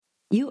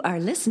You are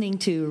listening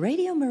to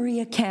Radio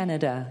Maria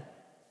Canada.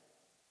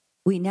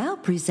 We now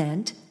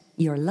present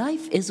Your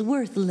Life is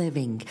Worth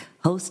Living,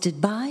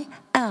 hosted by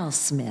Al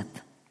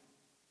Smith.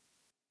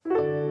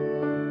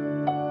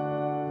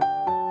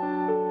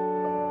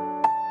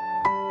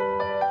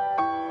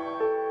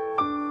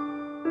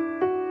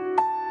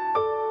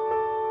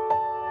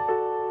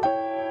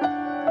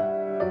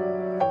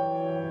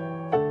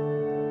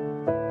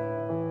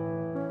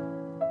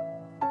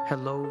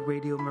 Hello,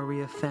 Radio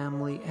Maria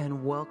family,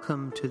 and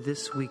welcome to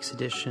this week's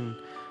edition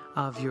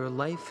of Your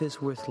Life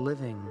is Worth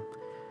Living.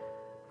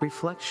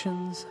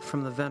 Reflections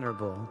from the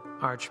Venerable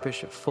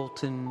Archbishop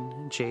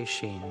Fulton J.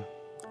 Sheen.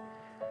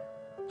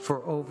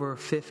 For over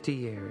 50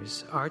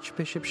 years,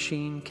 Archbishop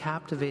Sheen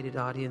captivated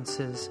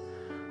audiences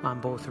on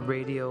both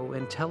radio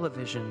and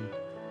television.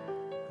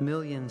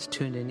 Millions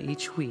tuned in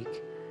each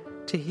week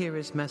to hear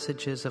his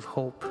messages of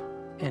hope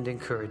and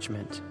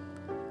encouragement.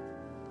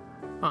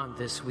 On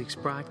this week's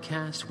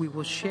broadcast, we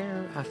will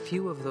share a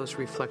few of those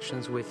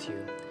reflections with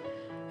you.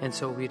 And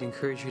so we'd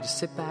encourage you to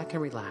sit back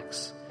and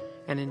relax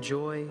and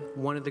enjoy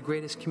one of the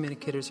greatest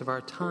communicators of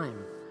our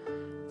time,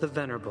 the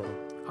Venerable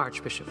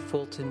Archbishop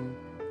Fulton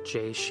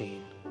J.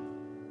 Sheen.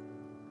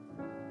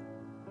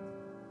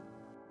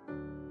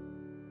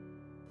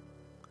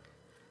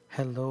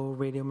 Hello,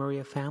 Radio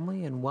Maria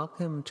family, and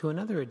welcome to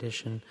another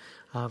edition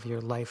of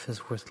Your Life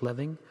is Worth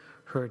Living,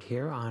 heard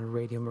here on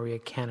Radio Maria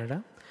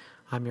Canada.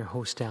 I'm your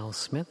host, Al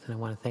Smith, and I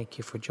want to thank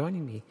you for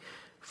joining me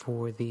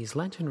for these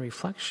Lenten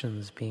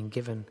reflections being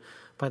given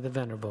by the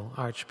Venerable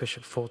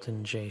Archbishop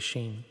Fulton J.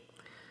 Sheen.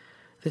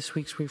 This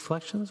week's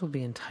reflections will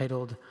be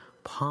entitled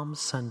Palm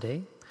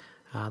Sunday,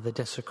 the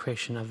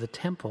desecration of the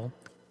temple,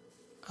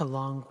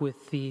 along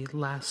with the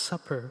Last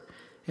Supper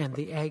and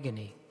the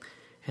agony.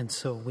 And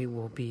so we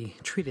will be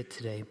treated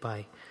today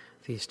by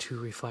these two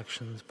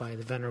reflections by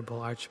the Venerable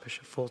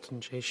Archbishop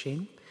Fulton J.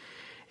 Sheen.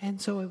 And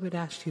so I would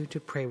ask you to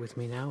pray with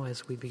me now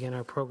as we begin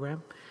our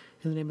program.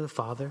 In the name of the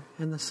Father,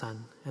 and the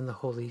Son, and the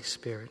Holy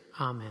Spirit.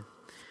 Amen.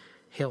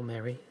 Hail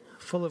Mary,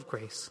 full of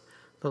grace,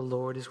 the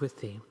Lord is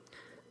with thee.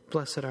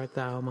 Blessed art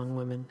thou among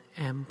women,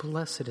 and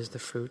blessed is the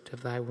fruit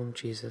of thy womb,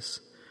 Jesus.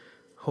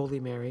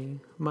 Holy Mary,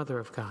 Mother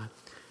of God,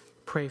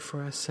 pray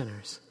for us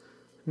sinners,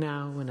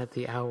 now and at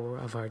the hour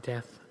of our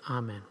death.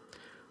 Amen.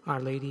 Our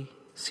Lady,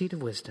 Seat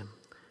of Wisdom,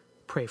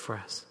 pray for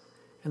us.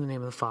 In the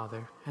name of the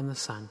Father, and the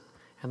Son,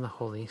 and the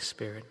Holy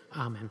Spirit.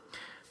 Amen.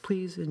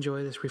 Please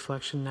enjoy this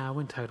reflection now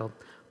entitled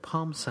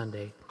Palm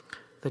Sunday,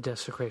 the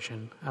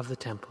desecration of the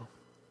temple.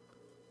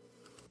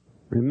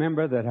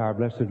 Remember that our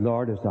blessed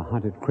Lord is a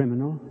hunted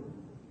criminal.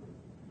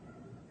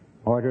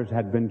 Orders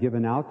had been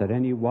given out that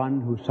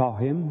anyone who saw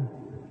him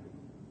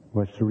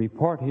was to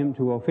report him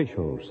to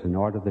officials in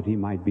order that he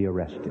might be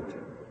arrested.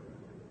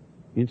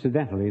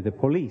 Incidentally, the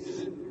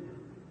police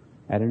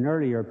at an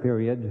earlier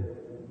period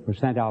were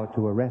sent out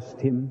to arrest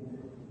him,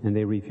 and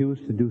they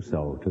refused to do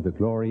so, to the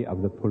glory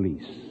of the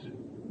police.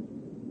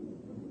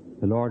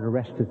 The Lord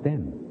arrested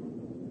them.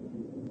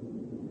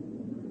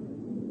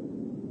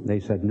 They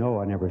said, "No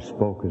one ever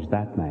spoke as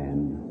that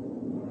man."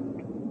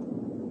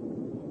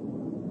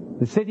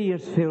 The city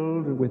is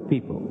filled with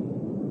people.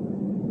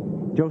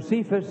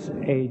 Josephus,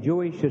 a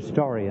Jewish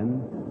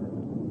historian,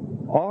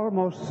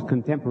 almost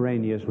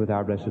contemporaneous with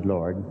our blessed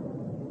Lord,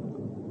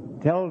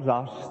 tells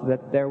us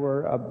that there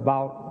were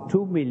about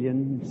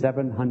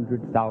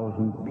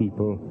 2,700,000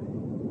 people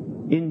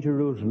in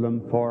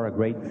Jerusalem for a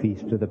great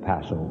feast of the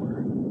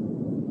Passover,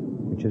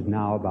 which is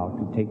now about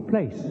to take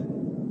place.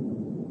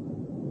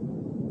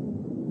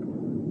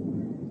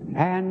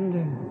 And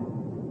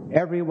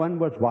everyone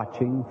was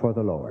watching for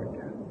the Lord.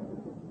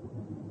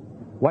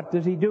 What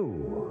does he do?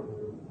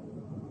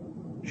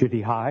 Should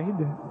he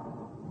hide?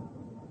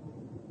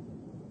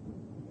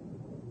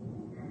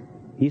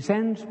 He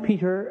sends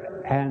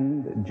Peter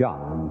and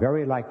John,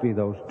 very likely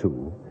those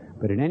two,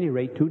 but at any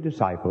rate 2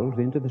 disciples,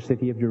 into the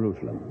city of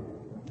Jerusalem.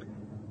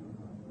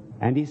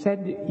 And he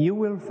said, "You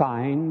will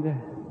find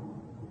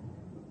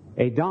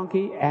a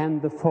donkey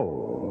and the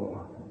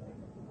foal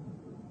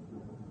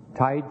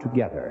tied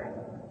together.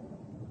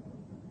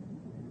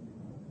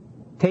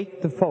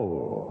 Take the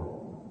foal.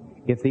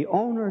 If the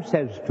owner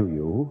says to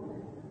you,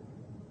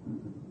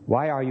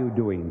 'Why are you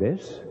doing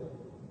this?'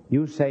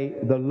 you say,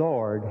 'The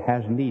Lord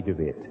has need of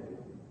it.'"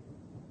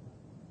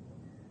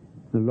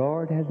 The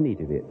Lord has need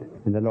of it,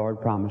 and the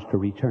Lord promised to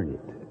return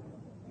it.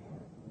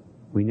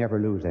 We never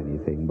lose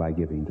anything by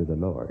giving to the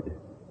Lord.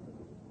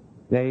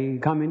 They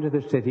come into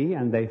the city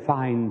and they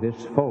find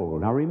this foal.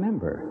 Now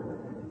remember,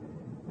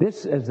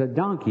 this is a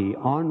donkey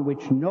on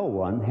which no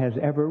one has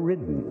ever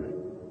ridden.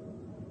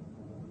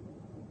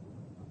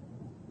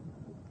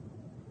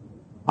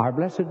 Our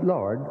blessed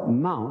Lord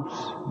mounts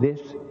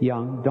this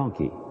young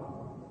donkey.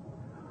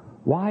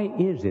 Why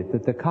is it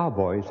that the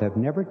cowboys have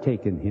never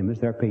taken him as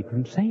their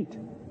patron saint?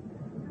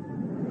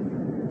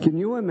 Can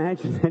you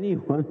imagine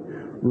anyone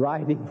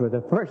riding for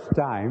the first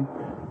time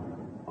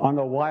on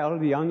a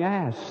wild young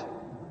ass?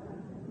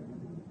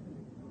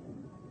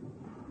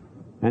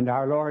 And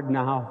our Lord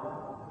now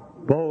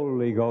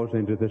boldly goes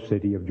into the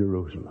city of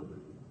Jerusalem.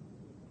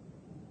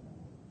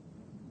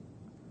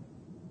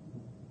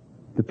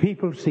 The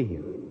people see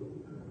him.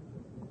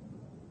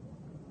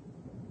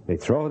 They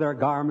throw their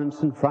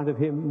garments in front of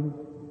him.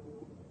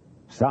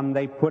 Some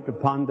they put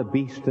upon the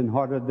beast in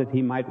order that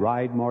he might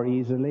ride more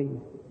easily.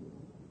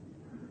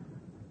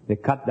 They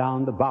cut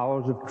down the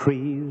boughs of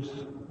trees,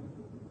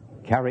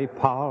 carry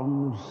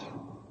palms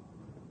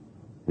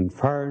and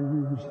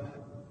ferns,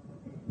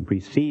 and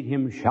precede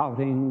him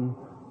shouting,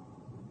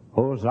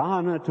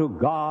 Hosanna to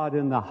God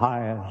in the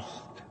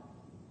highest.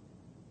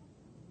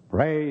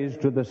 Praise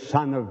to the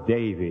Son of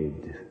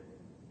David.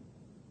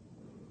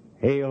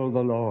 Hail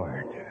the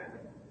Lord.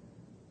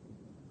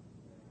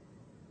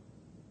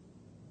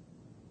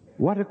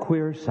 What a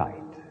queer sight.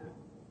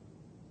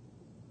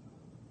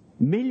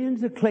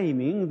 Millions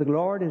acclaiming the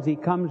Lord as he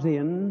comes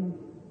in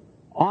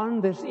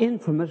on this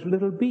infamous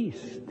little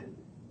beast.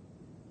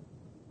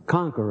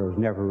 Conquerors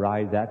never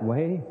ride that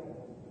way.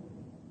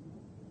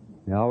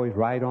 They always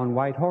ride on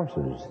white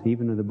horses,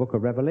 even in the book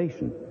of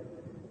Revelation.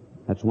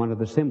 That's one of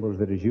the symbols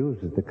that is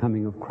used at the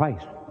coming of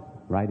Christ,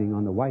 riding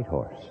on the white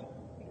horse.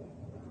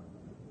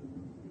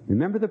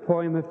 Remember the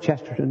poem of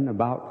Chesterton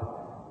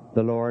about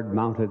the Lord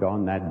mounted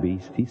on that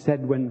beast? He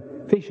said, when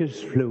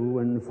fishes flew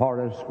and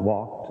forests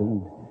walked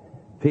and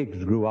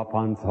figs grew up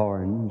on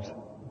thorns,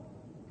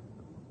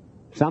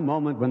 some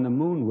moment when the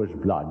moon was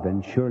blood,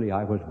 then surely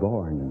I was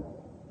born.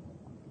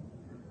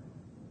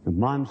 A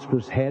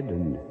monstrous head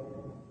and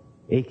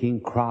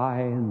aching cry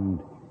and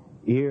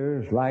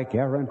ears like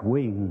errant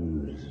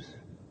wings,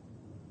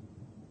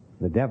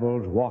 the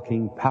devil's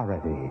walking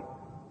parody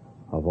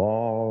of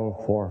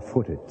all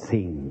four-footed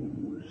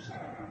things,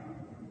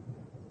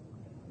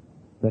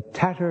 the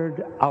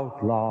tattered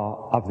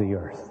outlaw of the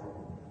earth,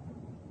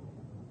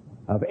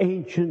 of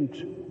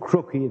ancient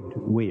crooked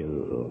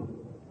will,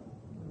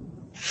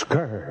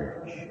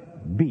 scourge,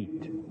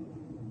 beat,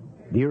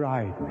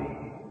 deride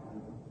me.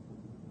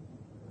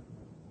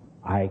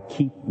 I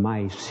keep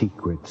my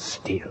secret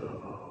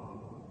still.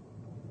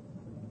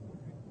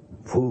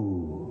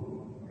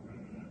 Fool,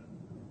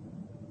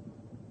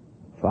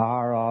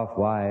 far off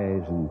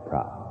wise and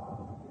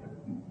proud,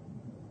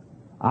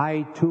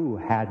 I too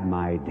had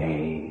my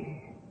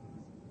day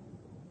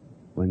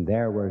when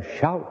there were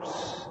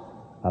shouts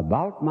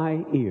about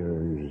my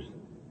ears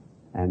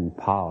and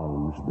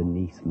palms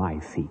beneath my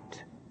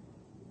feet.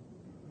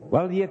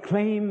 Well, the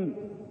acclaim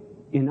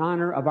in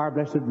honor of our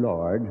blessed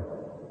Lord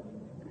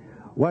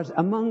was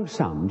among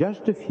some,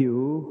 just a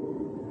few,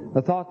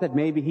 the thought that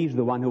maybe he's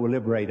the one who will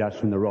liberate us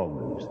from the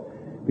Romans.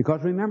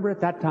 Because remember, at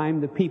that time,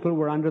 the people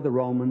were under the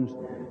Romans,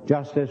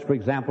 just as, for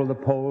example, the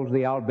Poles,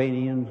 the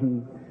Albanians,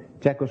 and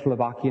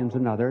Czechoslovakians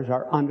and others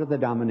are under the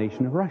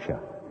domination of Russia.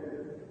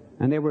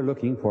 And they were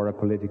looking for a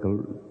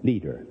political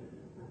leader.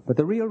 But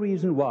the real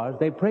reason was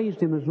they praised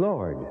him as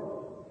Lord,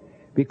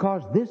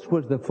 because this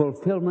was the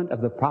fulfillment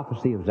of the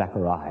prophecy of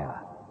Zechariah.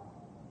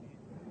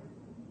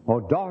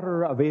 O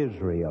daughter of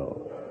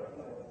Israel,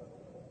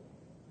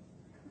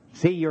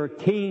 see, your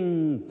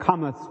king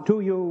cometh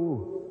to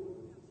you,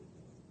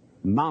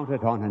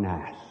 mounted on an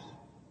ass.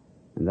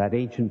 And that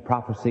ancient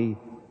prophecy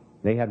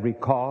they had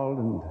recalled,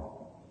 and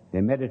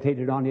they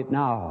meditated on it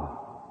now.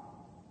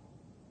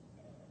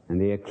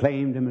 And they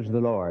acclaimed him as the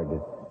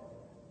Lord.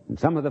 And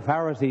some of the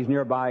Pharisees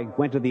nearby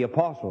went to the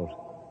apostles,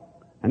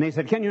 and they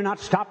said, can you not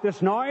stop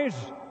this noise?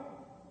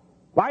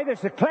 Why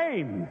this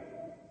acclaim?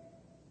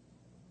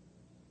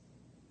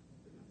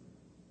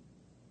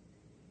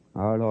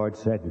 Our Lord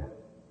said,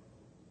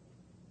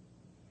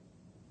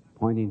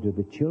 pointing to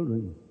the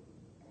children,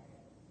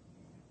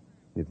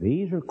 if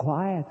these are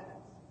quiet,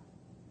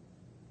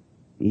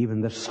 even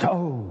the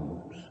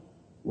stones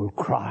will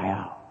cry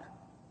out.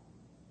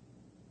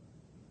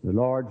 The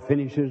Lord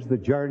finishes the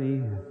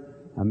journey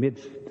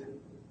amidst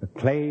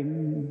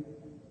acclaim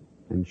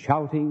and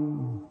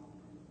shouting.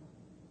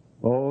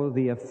 Oh,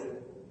 the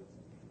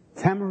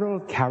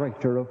ephemeral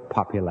character of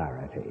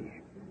popularity.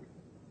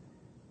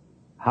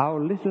 How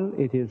little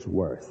it is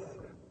worth.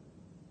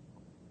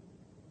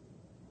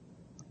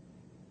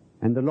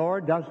 And the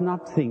Lord does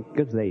not think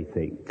as they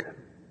think.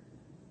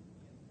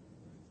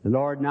 The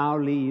Lord now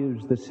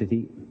leaves the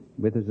city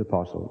with his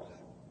apostles,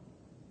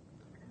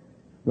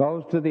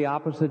 goes to the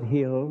opposite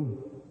hill,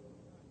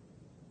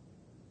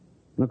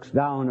 looks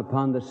down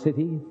upon the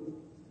city,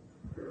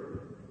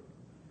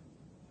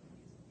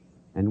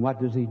 and what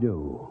does he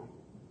do?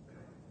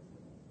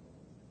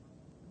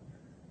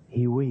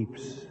 He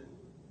weeps.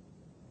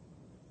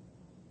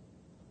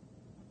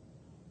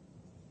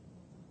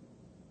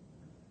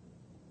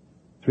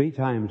 Three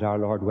times our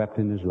Lord wept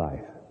in his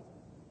life.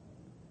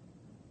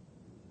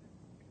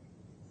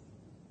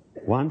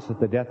 Once at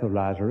the death of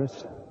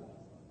Lazarus,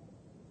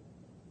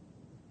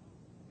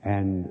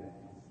 and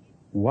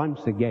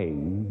once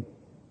again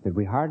that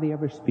we hardly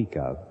ever speak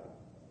of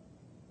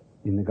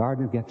in the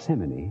Garden of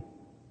Gethsemane,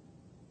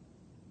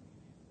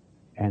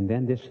 and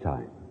then this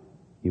time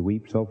he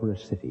weeps over a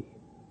city.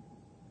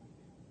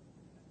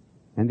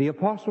 And the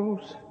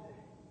apostles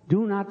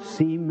do not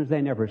seem, as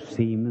they never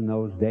seem in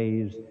those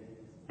days,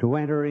 to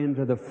enter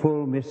into the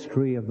full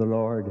mystery of the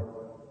Lord.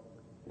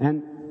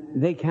 And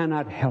they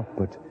cannot help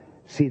but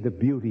see the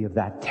beauty of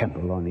that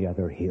temple on the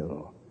other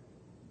hill.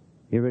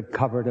 Here it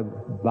covered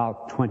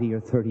about 20 or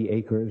 30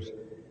 acres,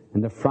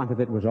 and the front of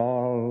it was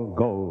all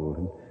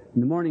gold.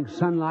 In the morning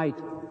sunlight,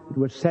 it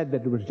was said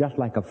that it was just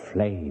like a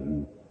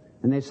flame.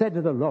 And they said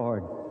to the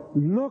Lord,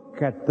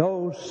 "Look at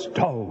those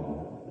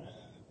stones.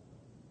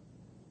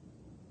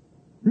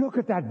 Look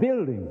at that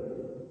building."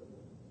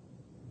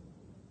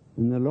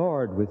 And the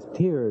Lord, with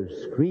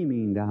tears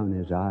streaming down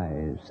his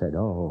eyes, said,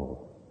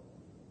 "Oh,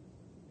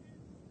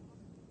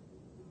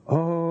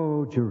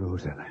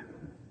 Jerusalem.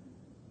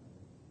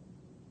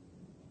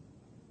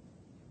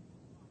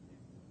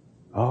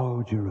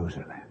 Oh,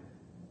 Jerusalem.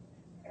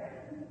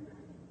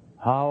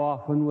 How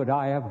often would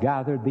I have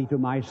gathered thee to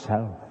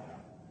myself,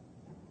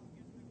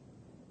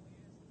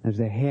 as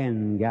a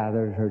hen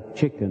gathers her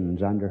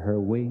chickens under her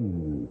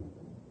wing,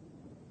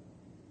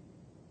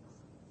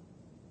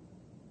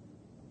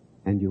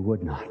 and you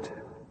would not.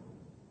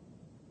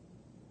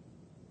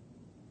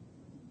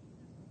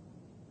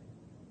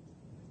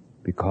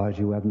 Because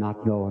you have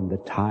not known the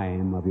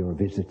time of your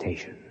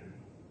visitation.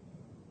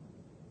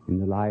 In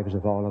the lives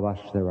of all of us,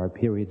 there are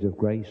periods of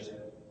grace,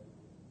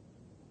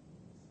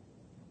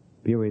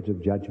 periods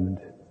of judgment,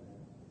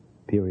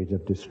 periods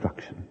of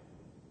destruction.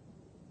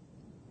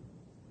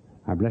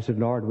 Our blessed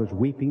Lord was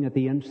weeping at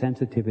the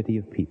insensitivity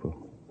of people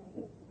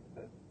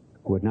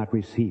who would not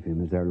receive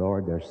him as their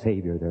Lord, their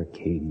Savior, their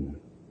King.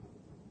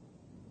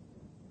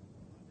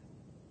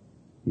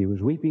 He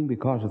was weeping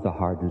because of the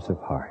hardness of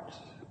hearts.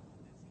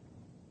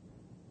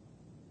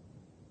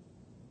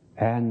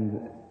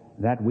 And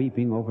that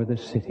weeping over the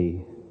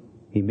city,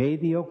 he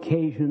made the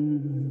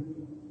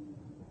occasion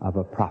of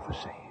a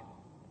prophecy.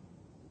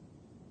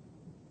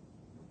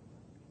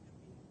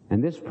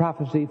 And this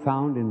prophecy,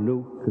 found in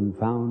Luke and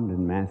found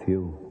in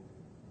Matthew,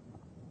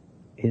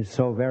 is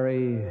so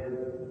very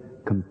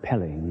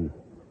compelling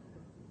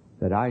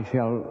that I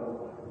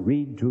shall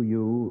read to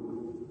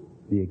you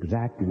the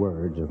exact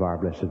words of our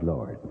blessed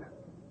Lord.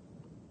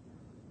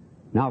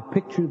 Now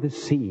picture the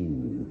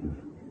scene.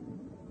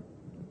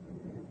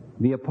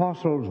 The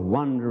apostles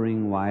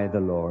wondering why the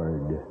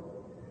Lord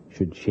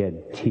should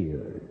shed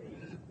tears.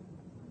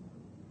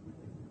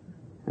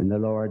 And the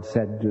Lord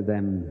said to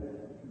them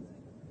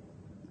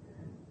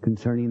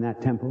concerning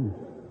that temple,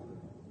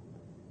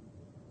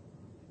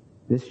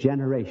 "This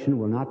generation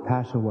will not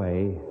pass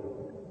away,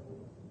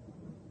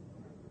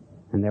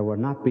 and there will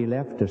not be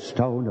left a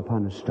stone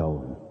upon a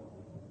stone.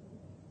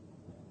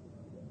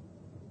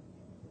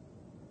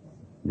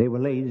 They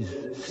will lay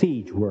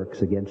siege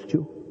works against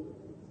you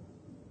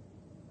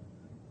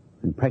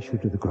and press you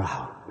to the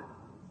ground."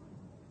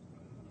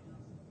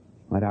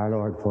 What our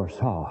Lord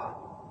foresaw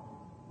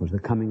was the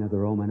coming of the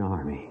Roman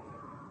army,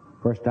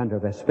 first under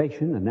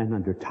Vespasian and then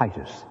under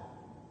Titus.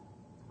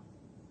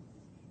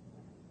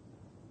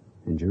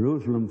 And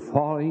Jerusalem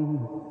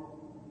falling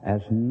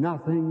as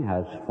nothing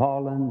has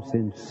fallen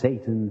since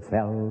Satan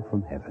fell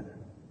from heaven.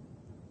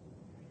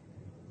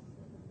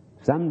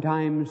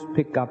 Sometimes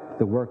pick up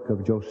the work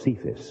of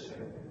Josephus,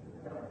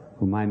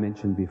 whom I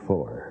mentioned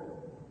before,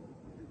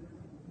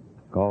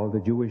 called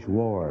the Jewish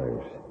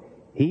Wars.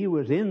 He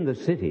was in the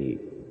city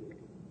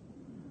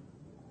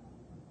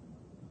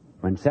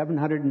when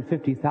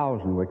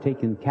 750,000 were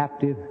taken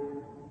captive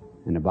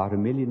and about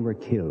 1 million were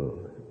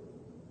killed.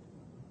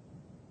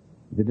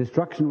 The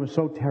destruction was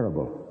so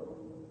terrible.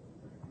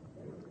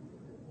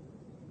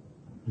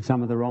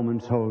 Some of the Roman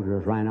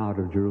soldiers ran out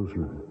of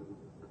Jerusalem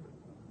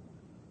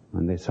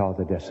when they saw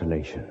the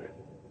desolation.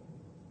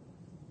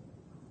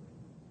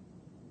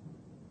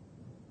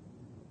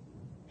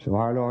 So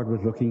our Lord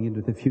was looking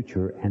into the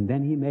future, and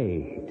then he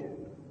made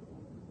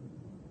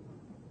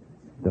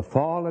the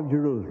fall of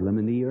Jerusalem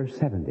in the year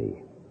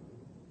 70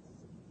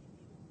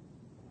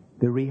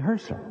 the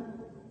rehearsal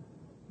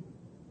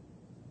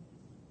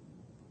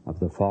of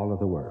the fall of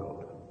the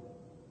world.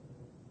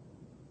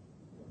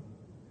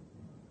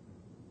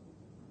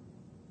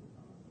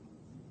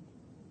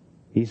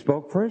 He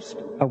spoke first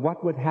of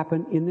what would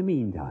happen in the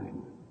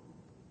meantime.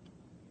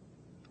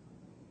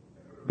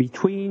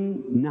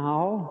 Between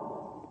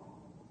now,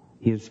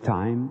 his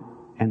time,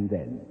 and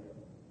then.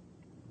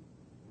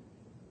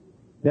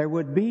 There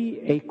would be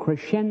a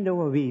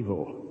crescendo of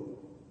evil.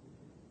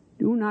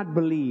 Do not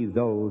believe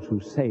those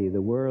who say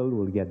the world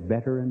will get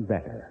better and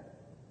better.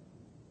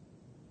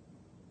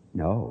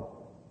 No.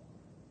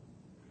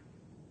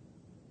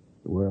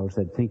 The world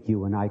said, "Think you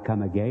when I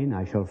come again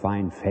I shall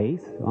find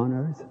faith on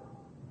earth?"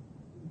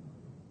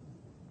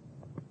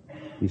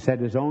 He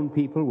said his own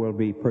people will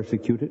be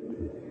persecuted.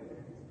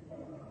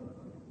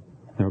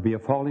 There will be a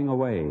falling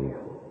away.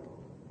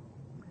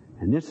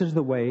 And this is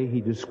the way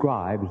he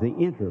describes the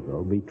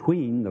interval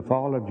between the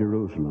fall of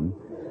Jerusalem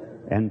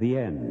and the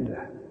end.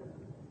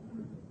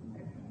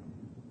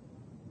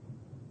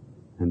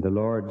 And the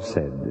Lord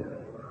said,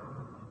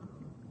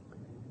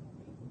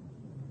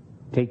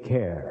 "Take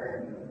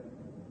care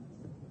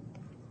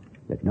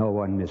that no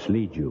one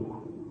mislead you.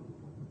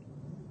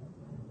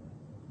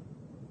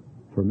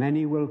 For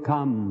many will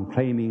come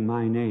claiming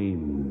my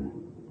name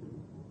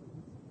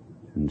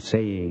and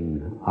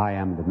saying, 'I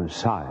am the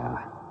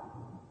Messiah,'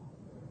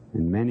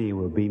 and many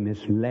will be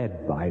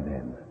misled by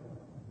them.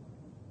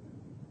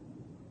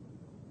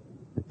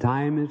 The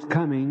time is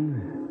coming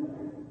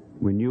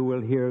when you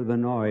will hear the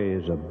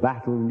noise of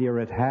battle near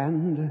at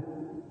hand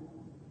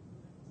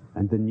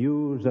and the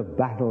news of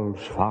battles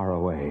far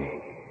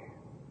away.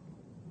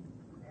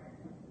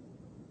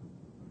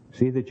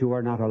 See that you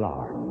are not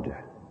alarmed.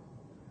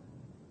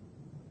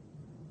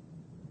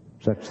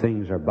 Such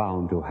things are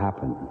bound to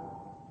happen.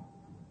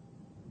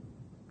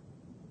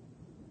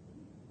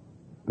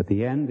 But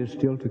the end is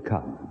still to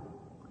come.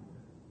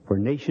 For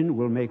nation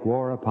will make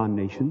war upon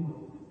nation,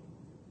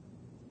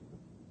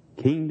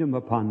 kingdom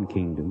upon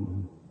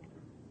kingdom.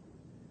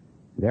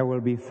 There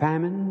will be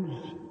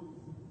famines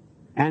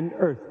and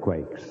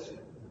earthquakes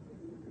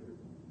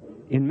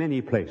in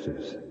many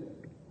places.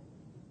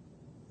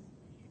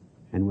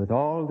 And with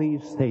all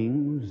these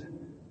things,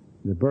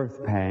 the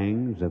birth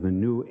pangs of a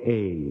new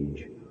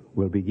age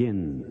will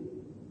begin.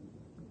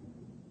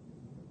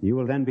 You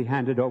will then be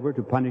handed over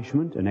to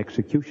punishment and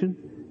execution,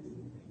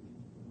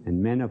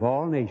 and men of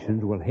all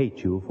nations will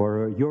hate you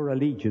for your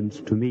allegiance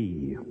to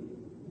me.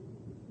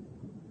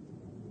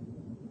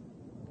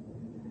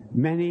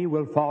 Many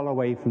will fall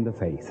away from the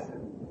faith.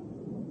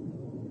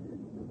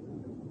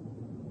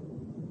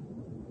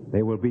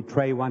 They will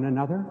betray one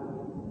another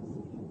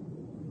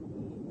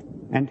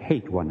and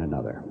hate one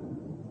another.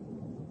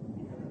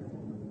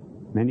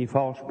 Many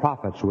false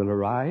prophets will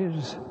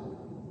arise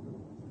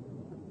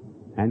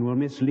and will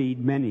mislead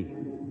many.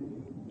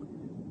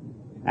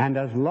 And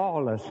as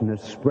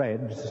lawlessness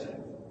spreads,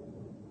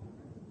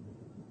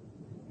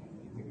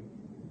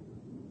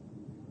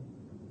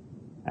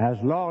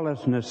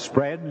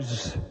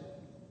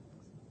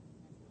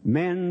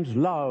 men's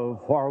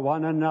love for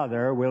one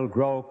another will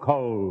grow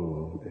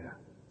cold.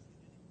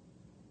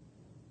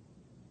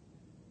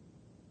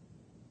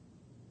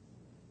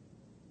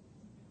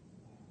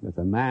 But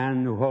the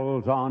man who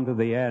holds on to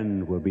the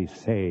end will be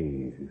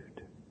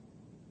saved.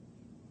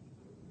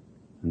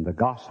 And the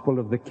gospel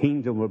of the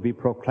kingdom will be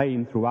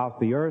proclaimed throughout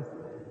the earth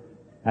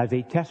as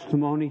a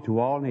testimony to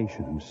all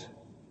nations.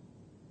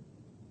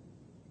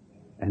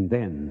 And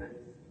then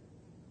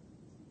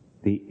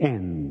the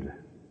end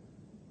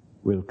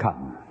will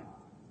come.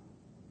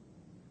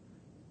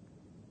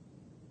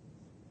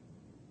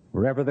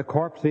 Wherever the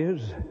corpse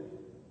is,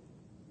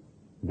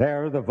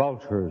 there the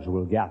vultures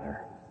will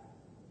gather.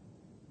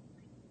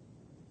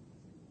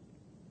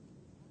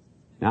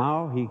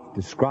 Now he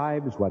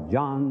describes what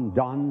John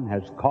Donne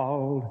has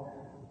called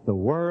the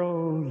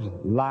world's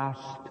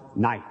last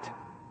night,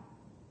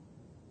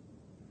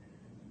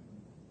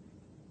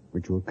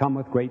 which will come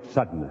with great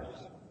suddenness.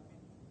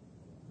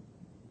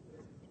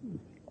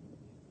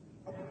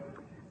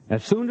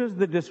 As soon as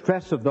the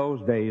distress of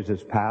those days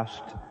is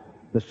past,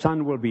 the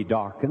sun will be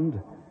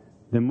darkened,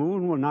 the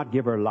moon will not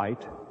give her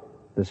light,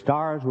 the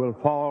stars will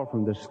fall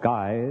from the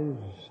skies,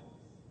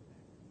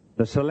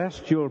 the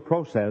celestial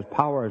process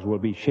powers will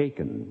be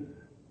shaken.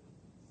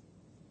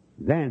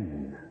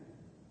 Then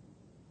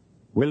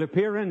will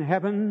appear in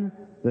heaven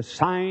the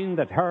sign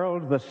that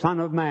heralds the Son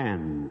of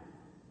Man.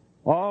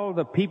 All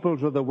the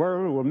peoples of the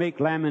world will make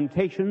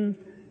lamentation,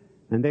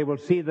 and they will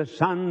see the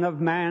Son of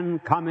Man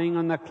coming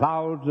on the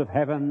clouds of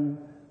heaven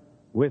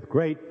with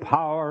great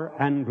power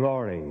and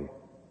glory.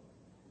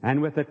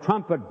 And with a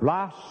trumpet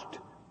blast,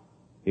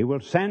 he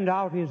will send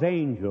out his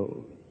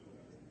angels,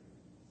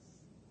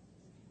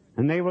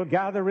 and they will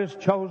gather his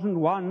chosen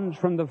ones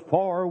from the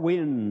four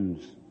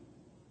winds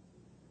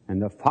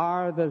and the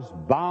farthest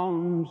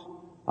bounds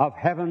of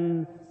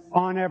heaven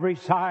on every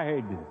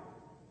side.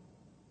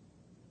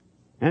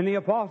 And the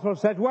apostle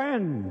said,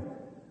 When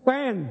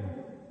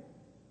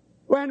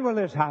will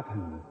this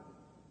happen?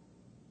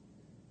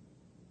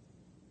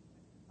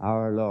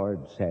 Our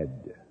Lord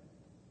said,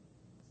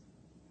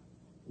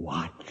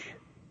 Watch.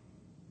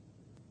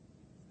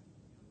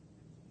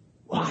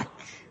 Watch.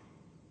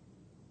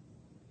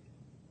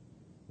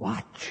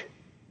 Watch.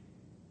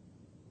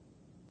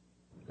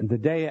 And the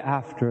day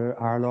after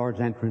our Lord's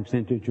entrance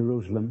into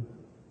Jerusalem,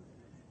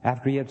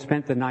 after he had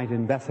spent the night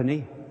in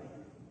Bethany,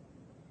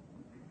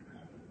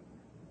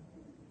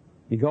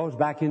 he goes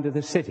back into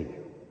the city.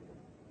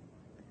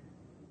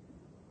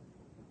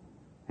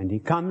 And he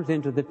comes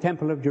into the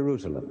Temple of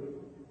Jerusalem.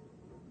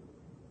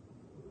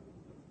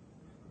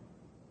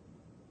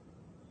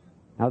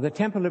 Now, the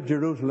Temple of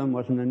Jerusalem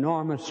was an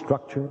enormous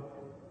structure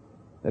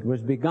that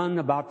was begun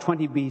about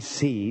 20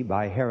 BC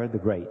by Herod the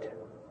Great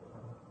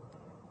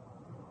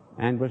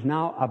and was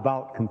now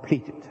about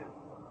completed.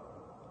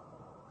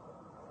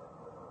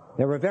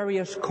 There were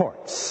various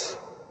courts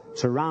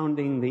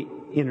surrounding the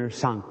inner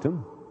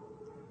sanctum.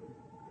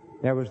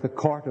 There was the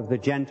court of the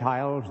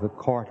Gentiles, the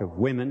court of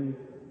women,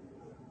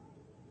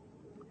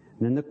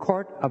 and then the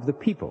court of the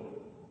people.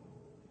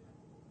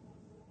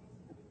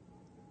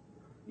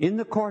 In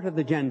the court of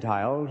the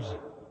Gentiles,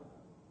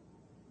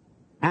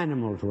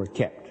 animals were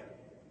kept,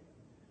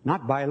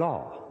 not by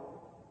law,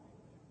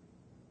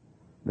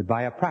 but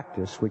by a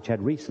practice which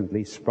had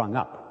recently sprung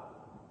up.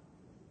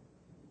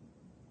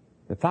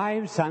 The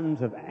 5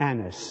 sons of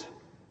Annas,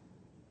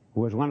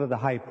 who was one of the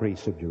high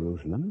priests of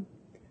Jerusalem,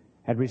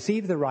 had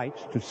received the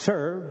rights to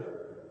serve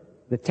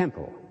the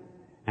temple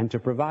and to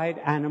provide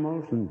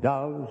animals and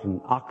doves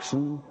and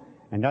oxen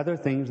and other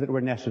things that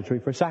were necessary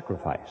for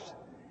sacrifice.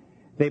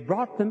 They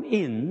brought them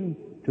in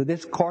to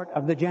this court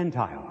of the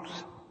Gentiles,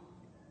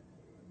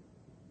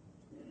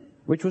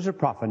 which was a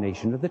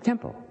profanation of the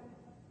temple.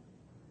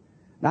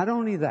 Not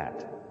only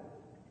that,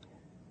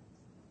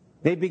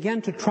 they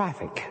began to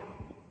traffic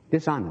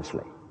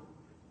dishonestly.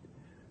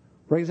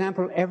 For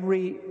example,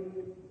 every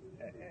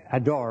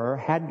adorer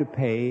had to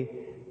pay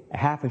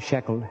half a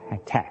shekel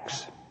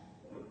tax,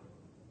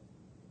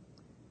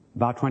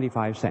 about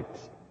 25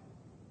 cents.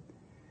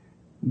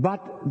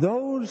 But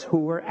those who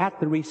were at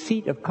the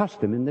receipt of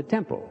custom in the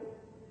temple,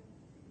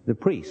 the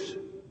priests,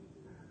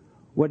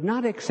 would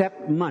not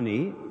accept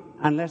money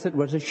unless it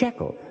was a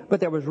shekel. But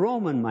there was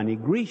Roman money,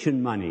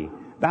 Grecian money,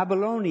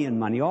 Babylonian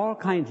money, all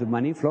kinds of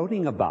money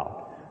floating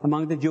about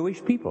among the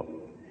Jewish people.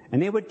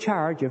 And they would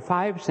charge a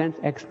 5 cents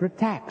extra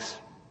tax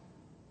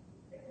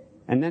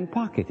and then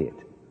pocket it.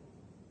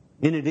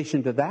 In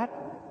addition to that,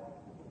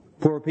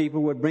 poor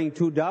people would bring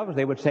 2 doves.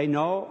 They would say,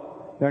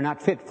 no, they're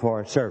not fit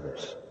for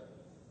service.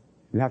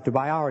 You have to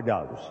buy our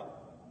doves,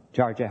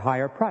 charge a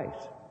higher price.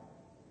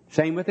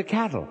 Same with the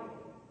cattle.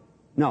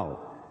 No,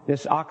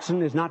 this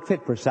oxen is not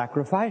fit for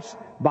sacrifice.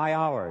 Buy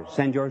ours,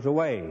 send yours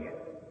away.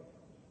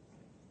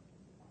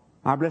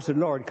 Our blessed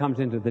Lord comes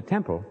into the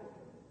temple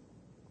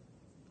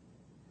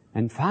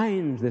and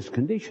finds this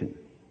condition.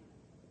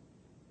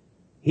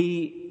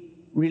 He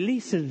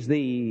releases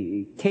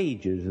the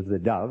cages of the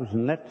doves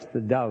and lets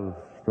the dove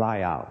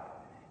fly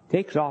out,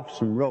 takes off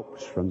some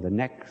ropes from the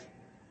necks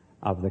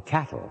of the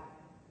cattle,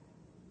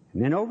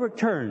 and then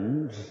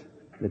overturns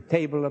the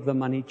table of the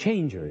money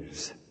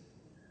changers.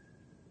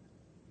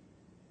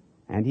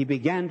 And he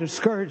began to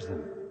scourge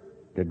them,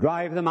 to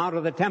drive them out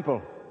of the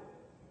temple.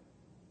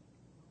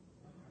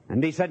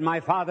 And he said,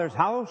 my Father's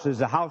house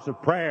is a house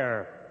of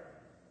prayer.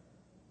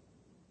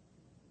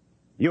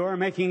 You are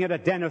making it a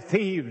den of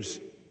thieves.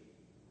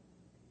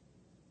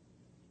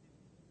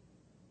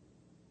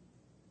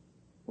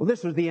 Well,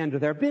 this was the end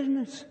of their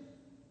business.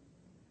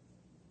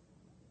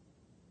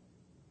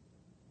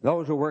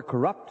 Those who were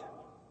corrupt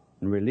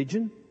in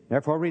religion,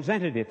 therefore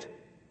resented it.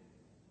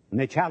 And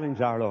they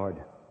challenged our Lord.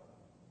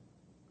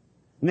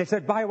 And they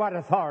said, by what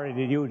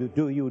authority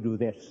do you do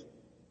this?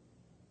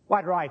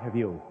 What right have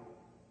you?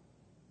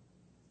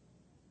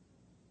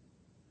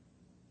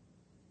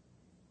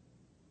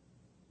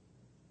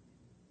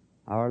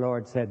 Our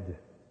Lord said,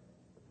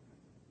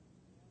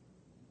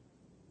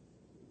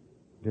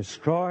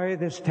 destroy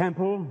this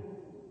temple,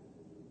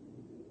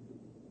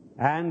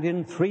 and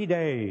in 3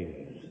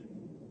 days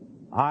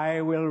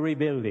I will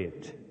rebuild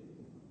it.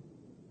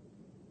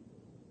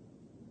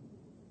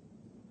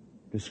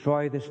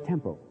 Destroy this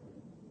temple.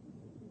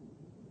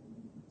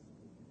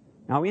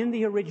 Now, in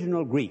the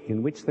original Greek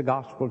in which the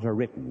Gospels are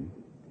written,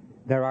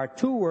 there are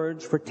 2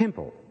 words for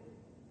temple.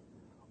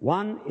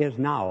 One is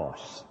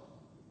naos.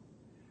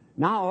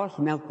 Naos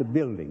meant the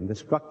building, the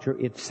structure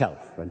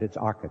itself and its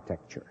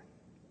architecture.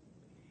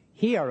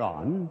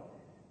 Hieron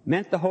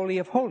meant the Holy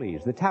of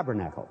Holies, the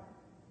tabernacle.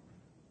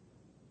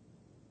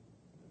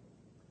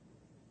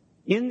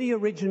 In the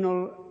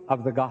original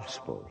of the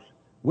Gospels,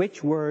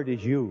 which word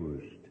is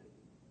used?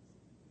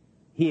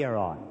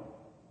 Hieron,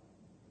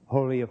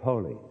 Holy of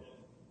Holies.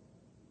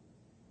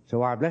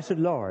 So our blessed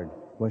Lord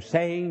was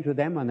saying to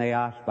them when they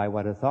asked, by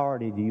what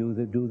authority do you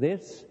do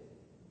this?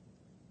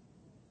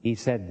 He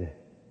said,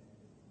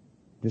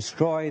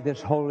 destroy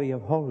this Holy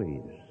of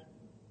Holies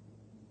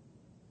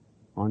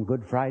on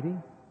Good Friday,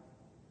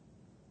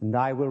 and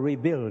I will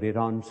rebuild it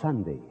on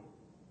Sunday.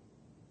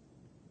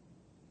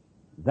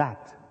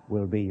 That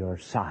will be your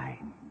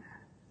sign.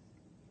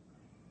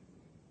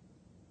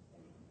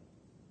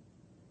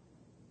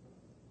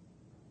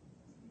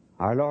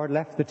 Our Lord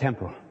left the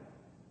temple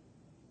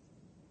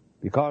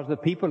because the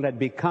people had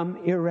become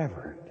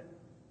irreverent.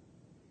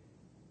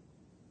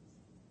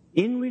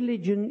 In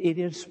religion, it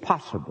is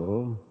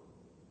possible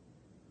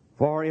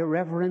for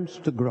irreverence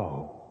to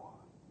grow.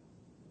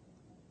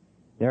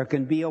 There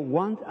can be a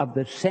want of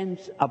the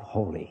sense of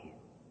holy.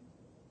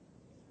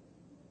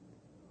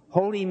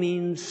 Holy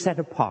means set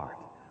apart.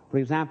 For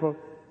example,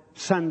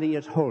 Sunday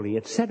is holy.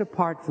 It's set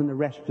apart from the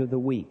rest of the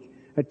week.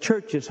 A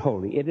church is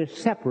holy. It is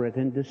separate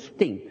and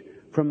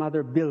distinct from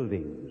other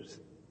buildings.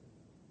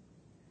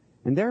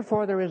 And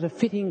therefore there is a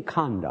fitting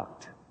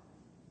conduct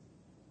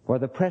for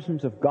the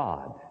presence of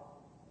God,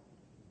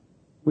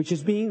 which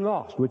is being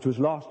lost, which was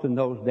lost in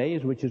those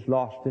days, which is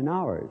lost in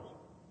ours.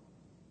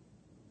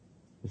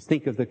 Let's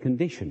think of the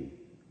condition,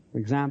 for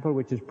example,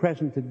 which is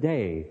present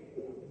today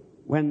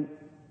when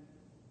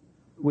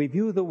we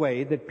view the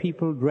way that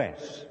people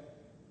dress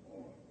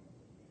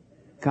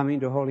coming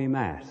to Holy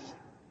Mass.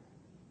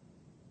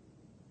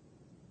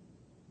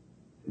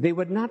 They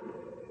would not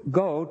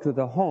go to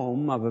the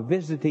home of a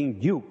visiting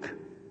duke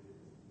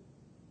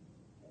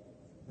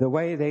the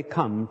way they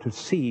come to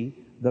see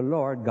the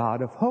Lord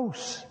God of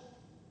hosts.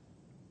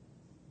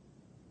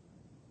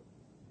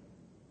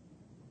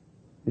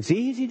 It's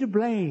easy to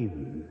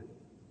blame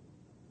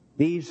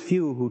these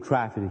few who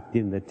trafficked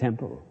in the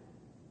temple.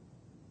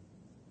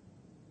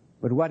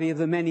 But what of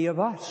the many of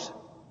us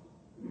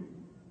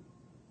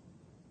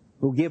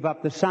who give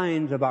up the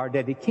signs of our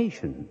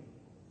dedication?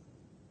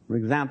 For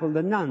example,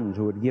 the nuns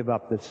who would give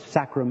up the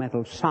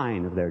sacramental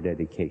sign of their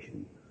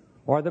dedication,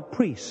 or the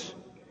priests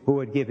who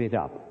would give it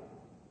up.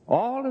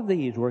 All of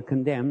these were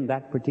condemned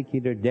that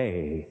particular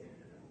day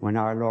when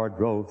our Lord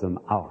drove them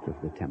out of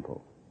the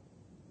temple.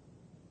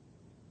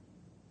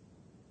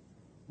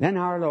 Then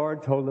our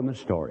Lord told them a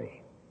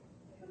story.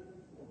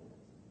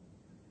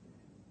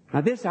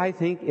 Now this, I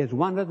think, is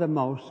one of the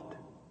most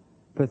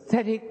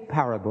pathetic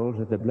parables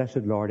that the blessed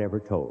Lord ever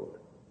told.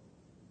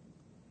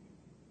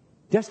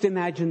 Just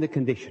imagine the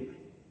condition.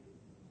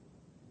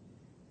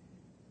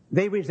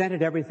 They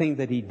resented everything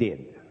that he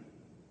did.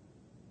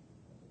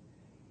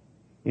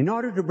 In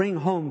order to bring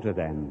home to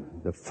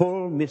them the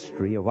full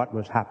mystery of what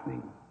was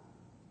happening,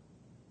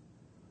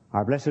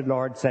 our blessed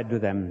Lord said to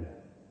them,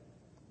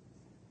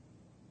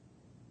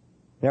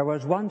 there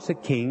was once a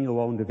king who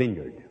owned a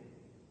vineyard,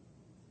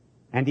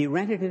 and he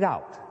rented it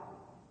out.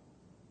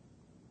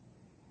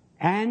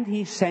 And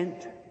he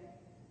sent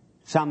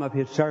some of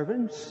his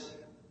servants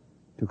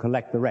to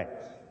collect the rent.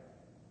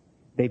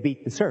 They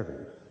beat the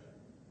servants.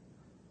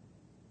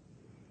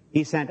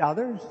 He sent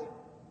others.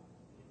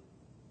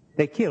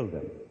 They killed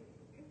them.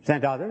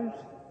 Sent others.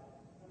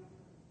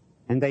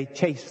 And they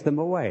chased them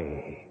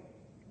away.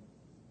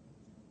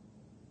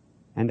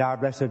 And our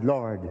blessed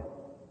Lord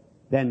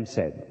then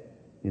said,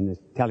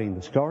 telling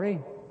the story,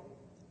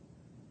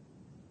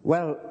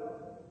 well,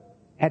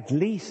 at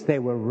least they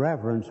will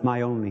reverence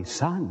my only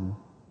son.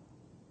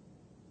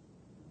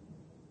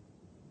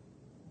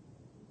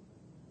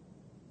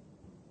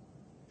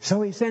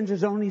 So he sends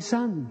his only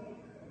son.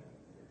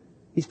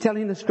 He's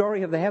telling the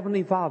story of the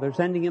Heavenly Father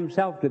sending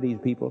himself to these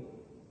people.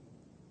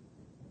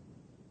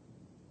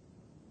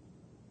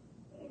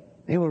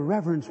 They will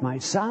reverence my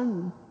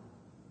son.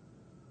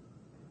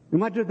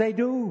 And what did they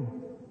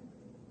do?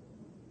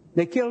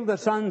 They killed the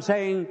son,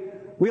 saying,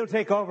 we'll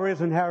take over his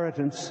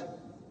inheritance.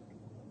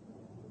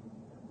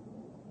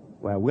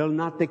 Well, will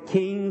not the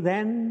king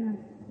then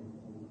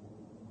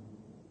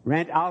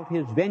rent out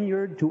his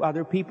vineyard to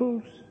other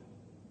peoples?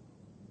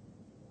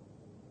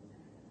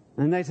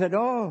 And they said,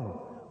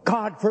 oh,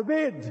 God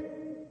forbid.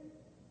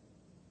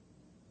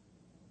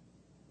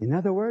 In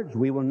other words,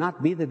 we will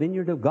not be the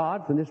vineyard of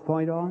God from this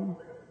point on.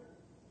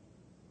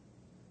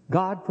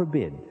 God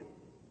forbid.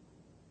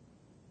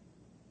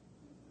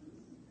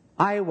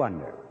 I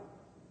wonder.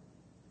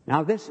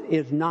 Now, this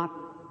is not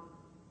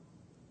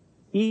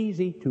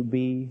easy to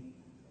be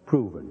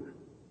proven.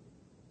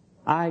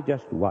 I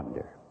just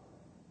wonder.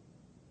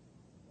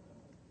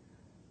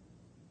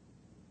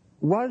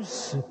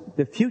 Was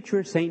the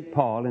future St.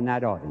 Paul in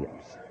that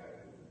audience?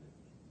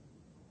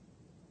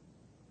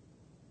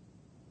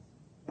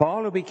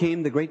 Paul, who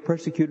became the great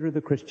persecutor of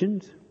the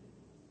Christians,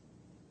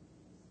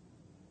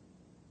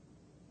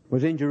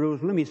 was in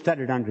Jerusalem. He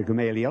studied under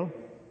Gamaliel.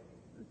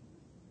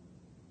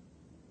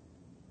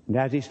 And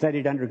as he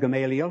studied under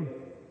Gamaliel,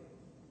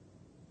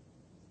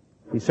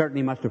 he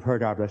certainly must have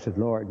heard our blessed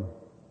Lord.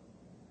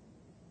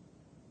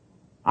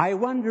 I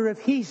wonder if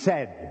he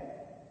said,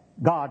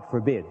 God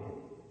forbid.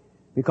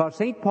 Because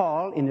St.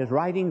 Paul, in his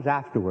writings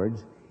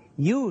afterwards,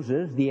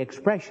 uses the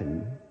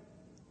expression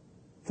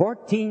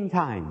 14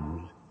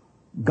 times,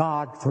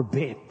 God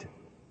forbid.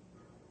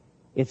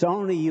 It's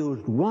only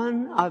used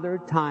one other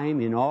time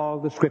in all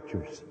the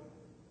Scriptures.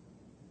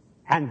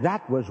 And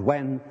that was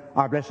when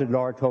our blessed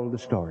Lord told the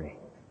story.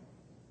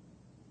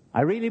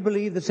 I really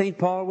believe that St.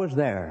 Paul was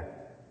there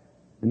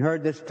and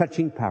heard this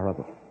touching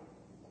parable.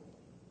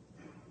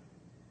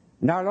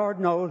 And our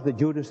Lord knows that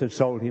Judas has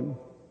sold him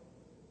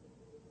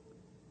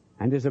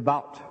and is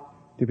about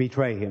to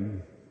betray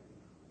him.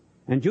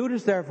 And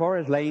Judas, therefore,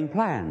 is laying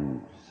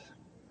plans.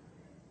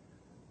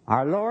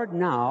 Our Lord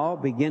now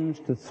begins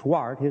to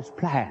thwart his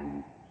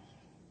plans.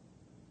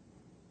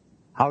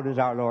 How does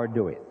our Lord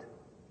do it?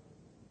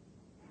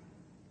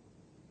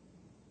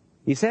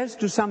 He says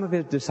to some of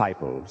his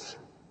disciples,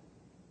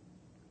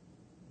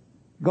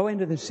 go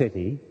into the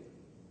city,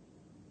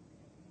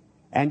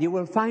 and you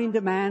will find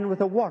a man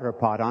with a water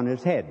pot on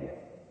his head.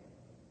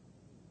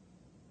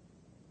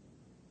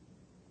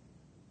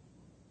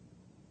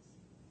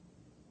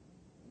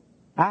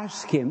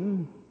 Ask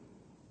him,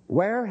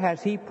 where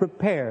has he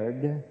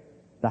prepared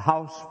the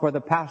house for the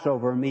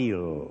Passover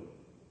meal?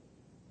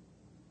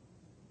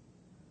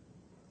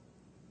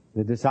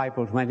 The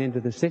disciples went into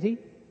the city.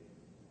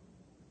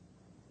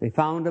 They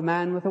found a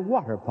man with a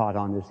water pot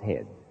on his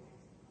head.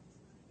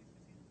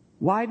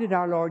 Why did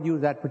our Lord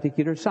use that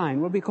particular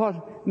sign? Well, because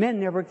men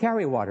never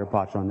carry water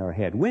pots on their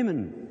head.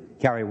 Women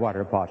carry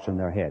water pots on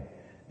their head.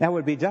 That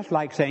would be just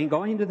like saying,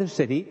 go into the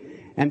city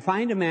and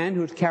find a man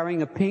who's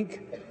carrying a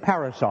pink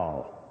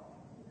parasol.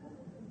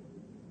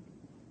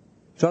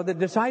 So the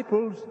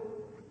disciples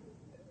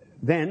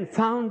then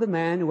found the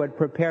man who had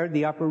prepared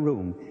the upper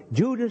room.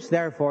 Judas,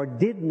 therefore,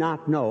 did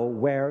not know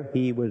where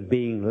he was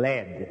being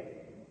led.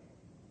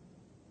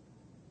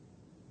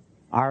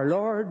 Our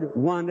Lord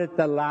wanted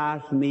the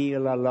last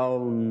meal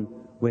alone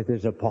with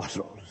his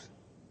apostles.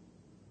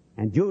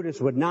 And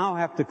Judas would now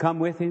have to come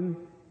with him,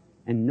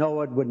 and no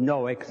one would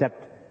know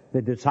except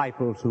the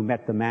disciples who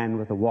met the man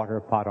with the water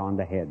pot on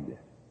the head.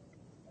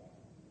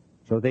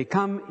 So they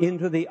come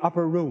into the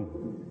upper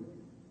room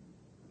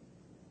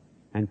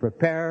and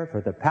prepare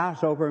for the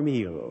Passover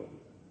meal.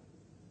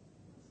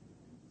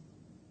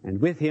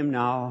 And with him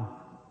now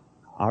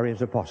are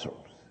his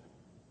apostles.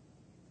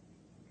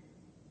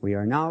 We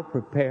are now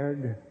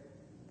prepared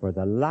for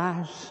the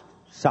last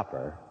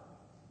supper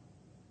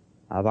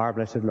of our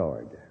blessed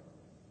Lord.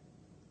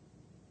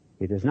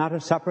 It is not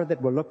a supper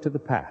that will look to the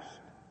past.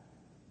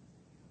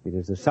 It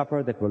is a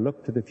supper that will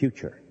look to the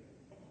future.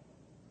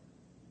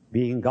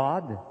 Being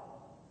God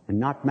and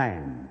not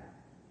man,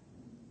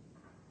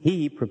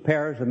 he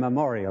prepares a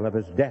memorial of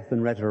his death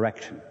and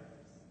resurrection.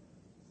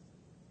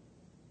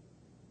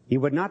 He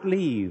would not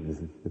leave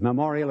the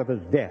memorial of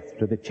his death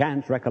to the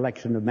chance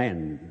recollection of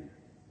men.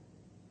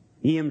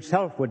 He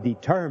himself would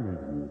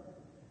determine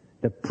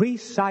the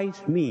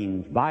precise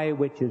means by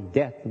which his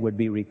death would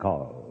be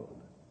recalled.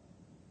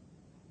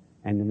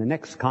 And in the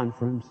next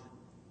conference,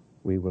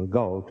 we will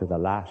go to the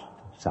Last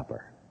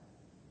Supper.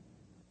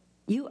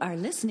 You are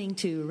listening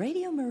to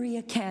Radio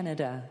Maria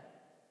Canada.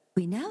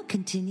 We now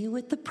continue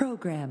with the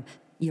program,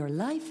 Your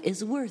Life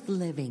is Worth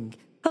Living,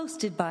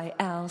 hosted by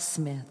Al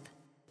Smith.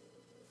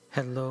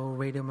 Hello,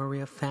 Radio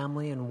Maria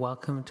family, and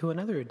welcome to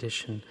another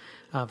edition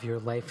of Your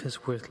Life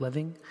is Worth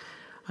Living.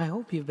 I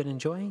hope you've been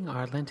enjoying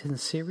our Lenten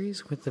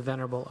series with the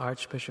Venerable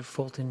Archbishop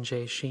Fulton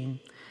J. Sheen.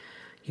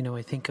 You know,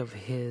 I think of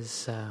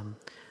his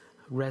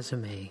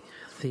resume,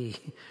 the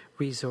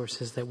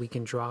resources that we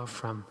can draw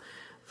from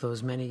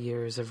those many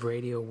years of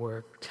radio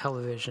work,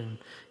 television,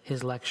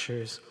 his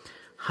lectures,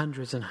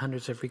 hundreds and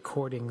hundreds of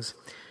recordings.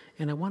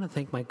 And I want to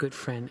thank my good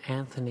friend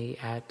Anthony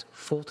at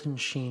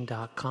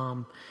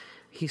FultonSheen.com.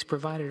 He's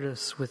provided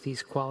us with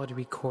these quality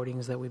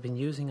recordings that we've been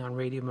using on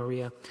Radio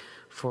Maria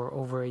for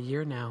over a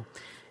year now.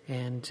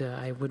 And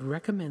I would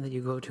recommend that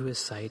you go to his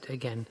site,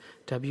 again,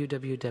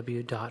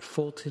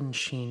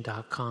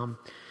 www.fultonsheen.com.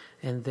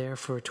 And there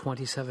for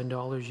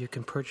 $27 you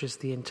can purchase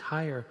the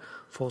entire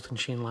Fulton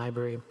Sheen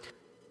library,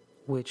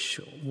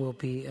 which will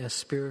be a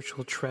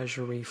spiritual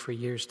treasury for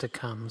years to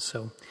come.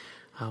 So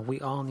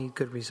we all need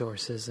good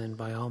resources, and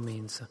by all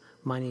means,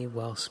 money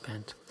well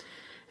spent.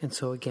 And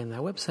so again,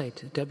 that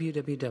website,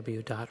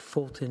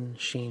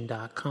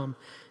 www.fultonsheen.com.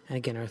 And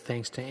again, our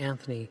thanks to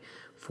Anthony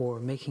for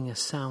making us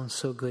sound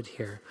so good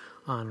here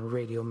on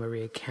Radio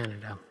Maria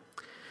Canada.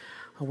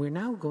 We're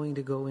now going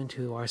to go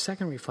into our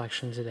second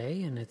reflection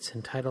today, and it's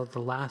entitled The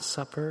Last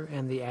Supper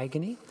and the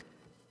Agony.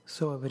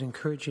 So I would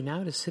encourage you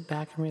now to sit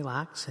back and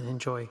relax and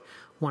enjoy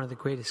one of the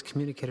greatest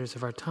communicators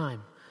of our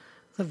time,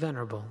 the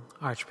Venerable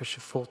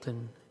Archbishop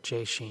Fulton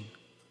J. Sheen.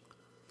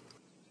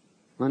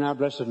 When our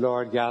blessed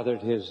Lord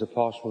gathered his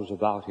apostles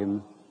about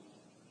him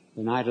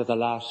the night of the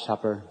Last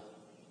Supper,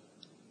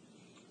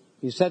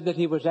 he said that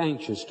he was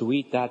anxious to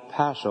eat that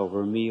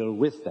Passover meal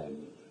with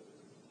them.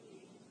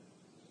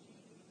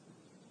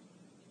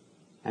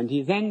 And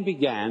he then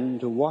began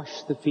to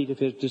wash the feet of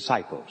his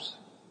disciples.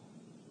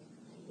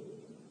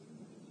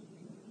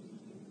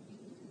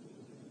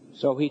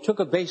 So he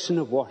took a basin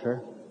of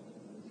water,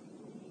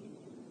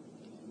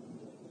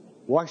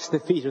 washed the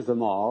feet of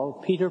them all.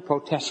 Peter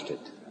protested.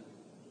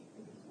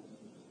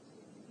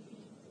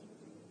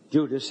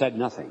 Judas said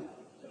nothing.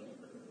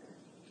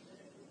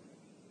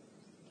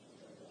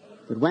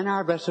 But when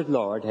our blessed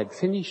Lord had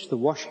finished the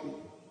washing,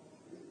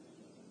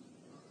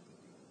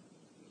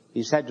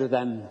 he said to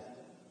them,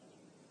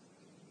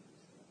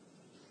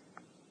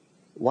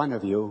 "One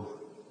of you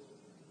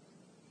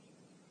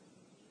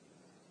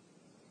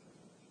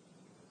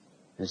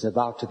is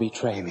about to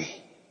betray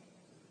me."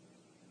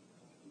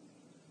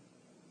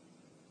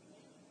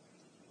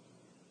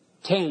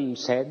 10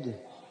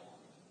 said,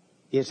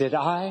 "Is it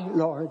I,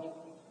 Lord?"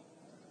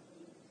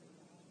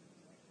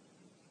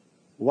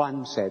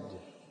 1 said,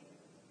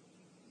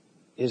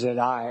 "Is it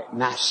I,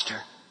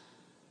 Master?"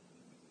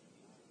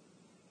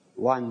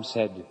 1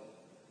 said,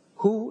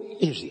 "Who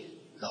is it,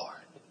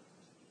 Lord?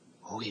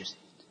 Who is it?"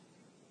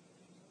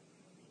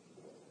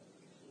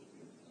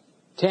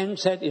 10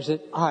 said, "Is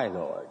it I,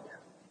 Lord?"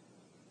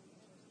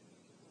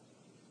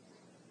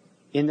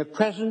 In the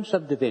presence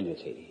of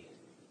divinity,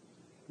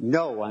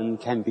 no one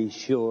can be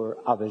sure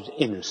of his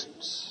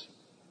innocence.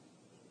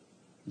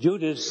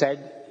 Judas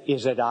said,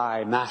 "Is it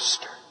I,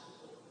 Master?"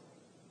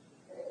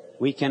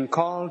 We can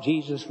call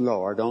Jesus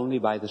Lord only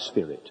by the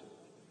Spirit.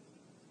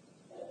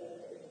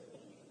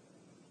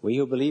 We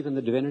who believe in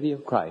the divinity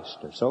of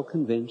Christ are so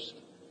convinced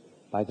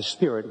by the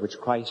Spirit which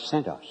Christ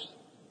sent us.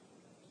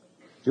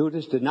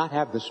 Judas did not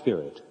have the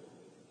Spirit.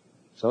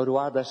 So to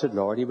our blessed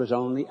Lord, he was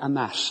only a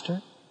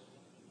master,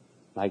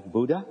 like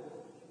Buddha,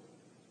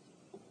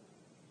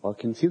 or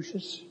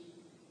Confucius,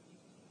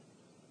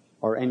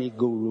 or any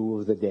guru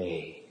of the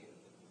day.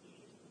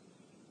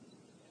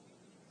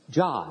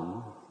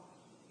 John,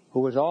 who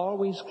was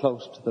always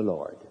close to the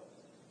Lord,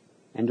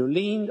 and who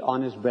leaned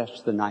on his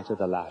breast the night of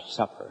the Last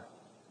Supper,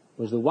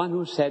 was the one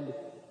who said,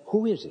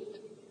 "Who is it?"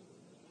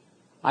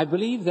 I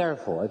believe,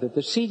 therefore, that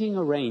the seating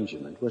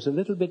arrangement was a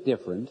little bit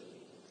different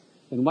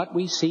than what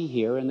we see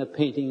here in the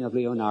painting of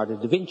Leonardo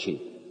da Vinci.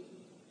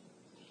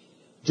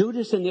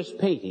 Judas in this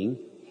painting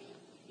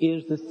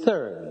is the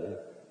third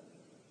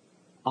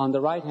on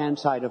the right-hand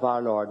side of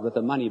our Lord with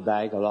the money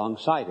bag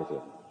alongside of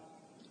him.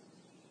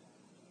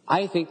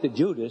 I think that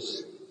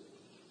Judas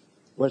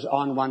was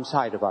on one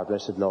side of our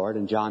blessed Lord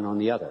and John on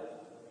the other.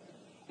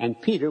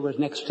 And Peter was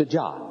next to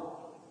John.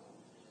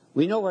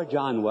 We know where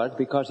John was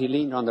because he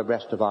leaned on the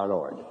breast of our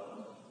Lord.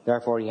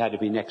 Therefore, he had to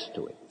be next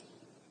to him.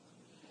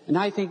 And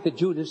I think that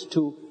Judas,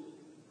 too,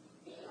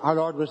 our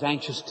Lord was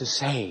anxious to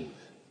save.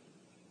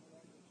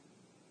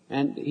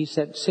 And he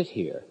said, "Sit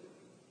here."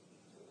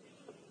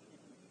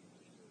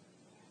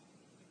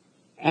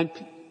 And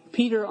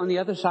Peter on the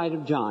other side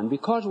of John,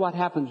 because what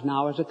happens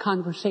now is a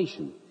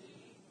conversation.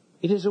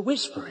 It is a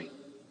whispering,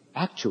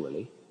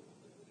 actually.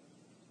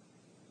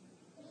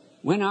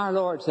 When our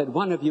Lord said,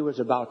 "One of you is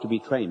about to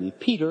betray me,"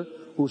 Peter,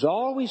 who's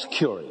always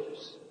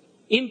curious,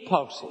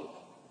 impulsive,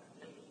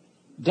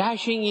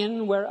 dashing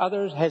in where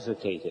others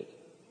hesitated,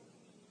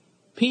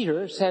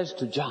 Peter says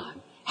to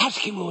John, "Ask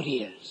him who it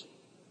is."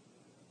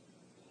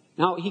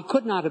 Now, he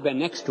could not have been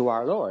next to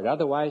our Lord.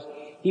 Otherwise,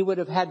 he would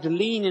have had to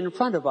lean in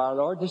front of our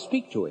Lord to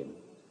speak to him.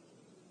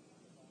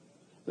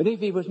 But if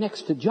he was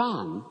next to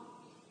John,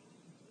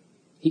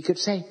 he could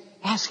say,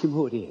 "Ask him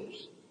who it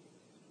is."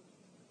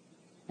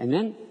 And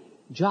then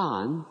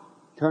John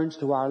turns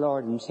to our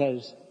Lord and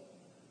says,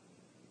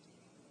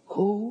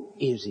 "Who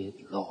is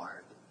it,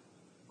 Lord?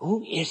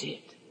 Who is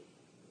it?"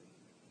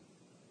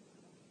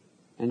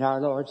 And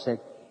our Lord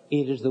said,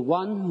 "It is the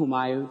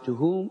one to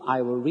whom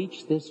I will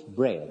reach this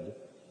bread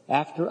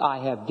after I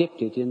have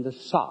dipped it in the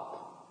sop."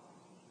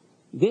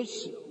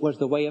 This was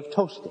the way of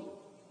toasting.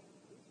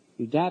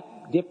 You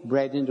dipped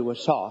bread into a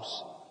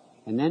sauce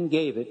and then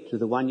gave it to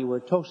the one you were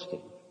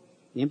toasting.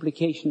 The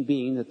implication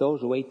being that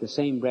those who ate the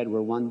same bread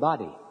were one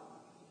body.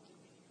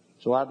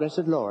 So our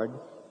blessed Lord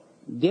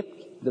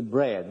dipped the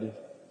bread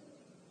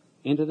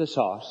into the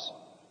sauce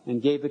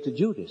and gave it to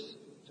Judas.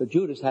 So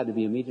Judas had to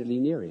be immediately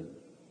near him,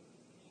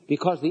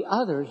 because the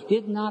others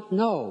did not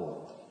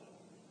know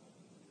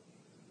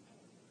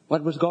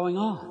what was going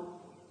on.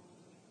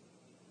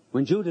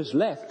 When Judas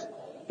left,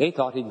 they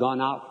thought he'd gone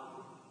out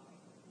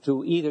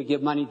to either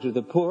give money to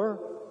the poor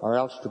or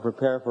else to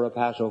prepare for a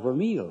Passover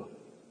meal.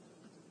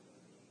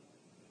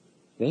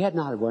 They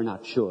were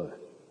not sure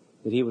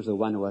that he was the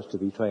one who was to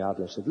betray our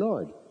blessed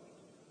Lord.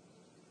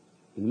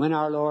 And when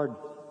our Lord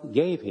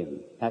gave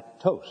him that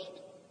toast,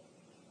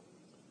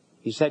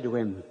 he said to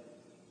him,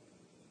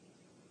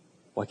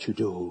 "What you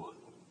do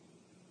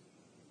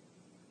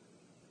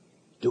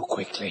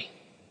quickly."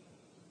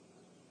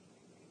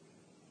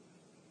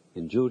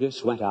 And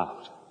Judas went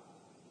out.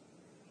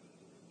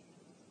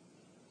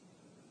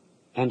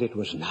 And it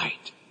was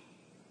night.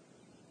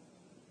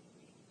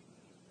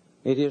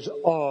 It is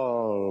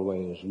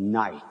always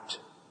night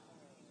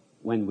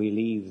when we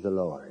leave the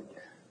Lord.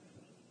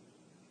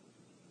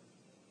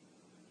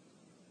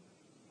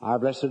 Our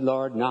blessed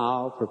Lord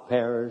now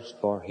prepares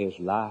for his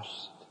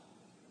last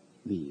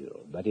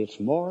meal. But it's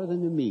more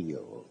than a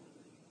meal.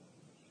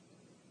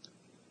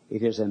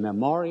 It is a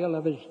memorial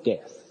of his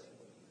death.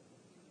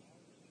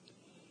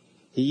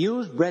 He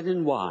used bread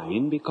and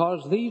wine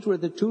because these were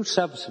the two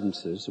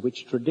substances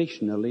which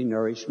traditionally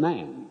nourished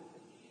man.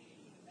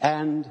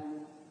 And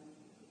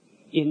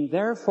in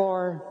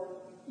therefore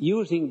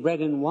using bread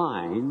and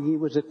wine, he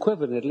was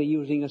equivalently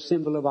using a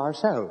symbol of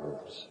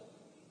ourselves.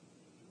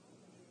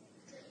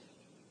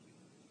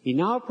 He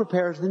now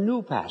prepares the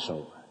new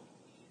Passover.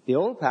 The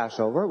old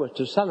Passover was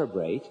to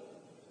celebrate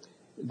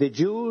the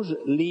Jews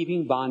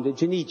leaving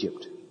bondage in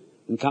Egypt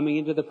and coming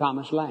into the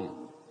Promised Land.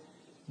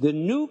 The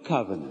new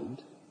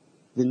covenant,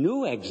 the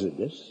new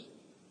Exodus,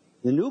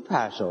 the new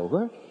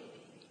Passover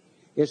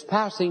is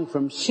passing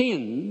from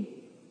sin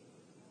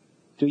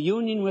to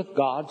union with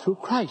God through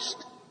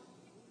Christ.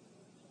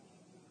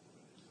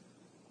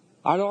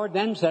 Our Lord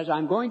then says,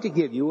 "I'm going to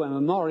give you a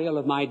memorial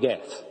of my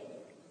death."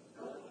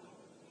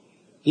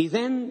 He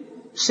then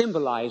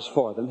symbolized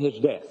for them his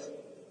death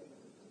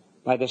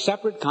by the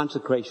separate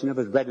consecration of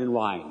his bread and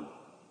wine.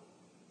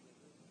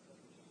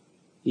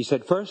 He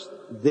said, "First,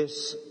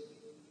 this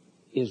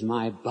is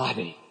my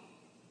body."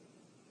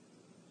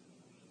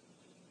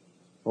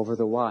 Over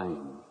the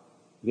wine,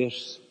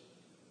 "This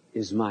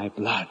is my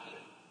blood."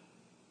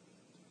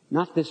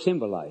 Not this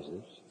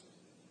symbolizes.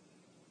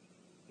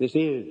 This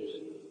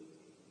is.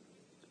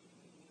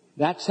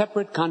 That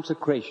separate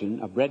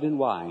consecration of bread and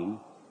wine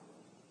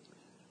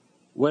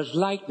was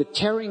like the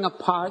tearing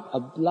apart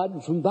of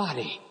blood from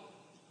body,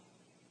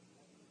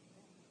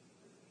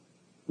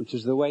 which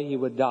is the way he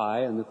would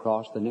die on the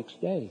cross the next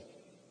day.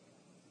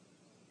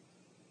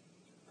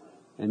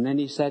 And then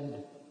he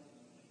said,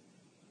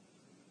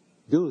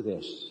 "Do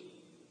this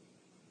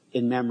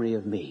in memory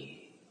of me."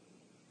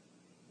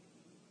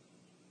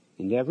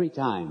 And every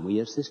time we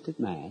assist at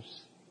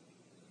Mass,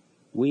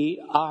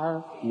 we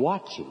are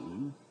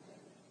watching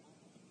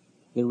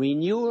the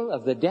renewal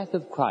of the death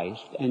of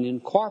Christ and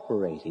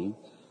incorporating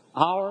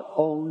our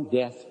own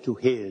death to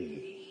His.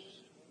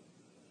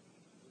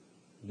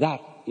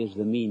 That is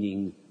the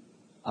meaning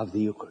of the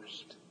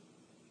Eucharist.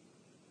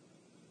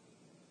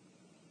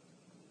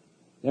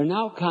 There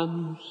now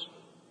comes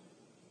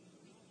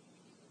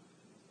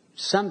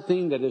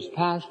something that is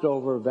passed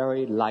over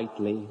very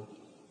lightly,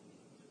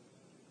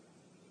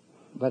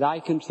 but I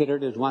consider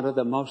it as one of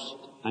the most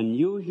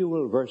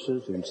unusual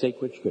verses in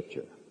sacred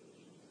Scripture.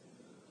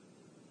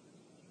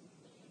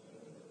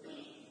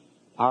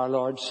 Our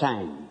Lord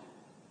sang,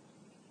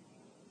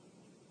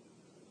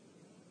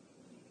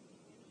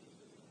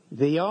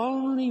 the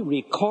only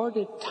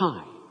recorded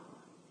time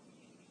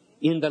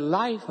in the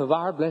life of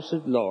our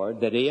blessed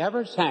Lord that He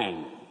ever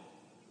sang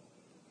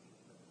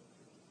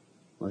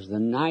was the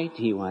night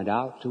He went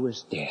out to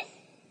His death.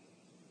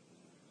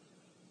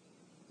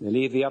 They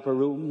leave the upper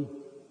room,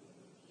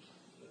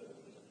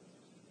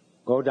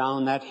 go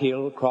down that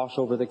hill, cross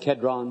over the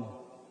Kedron,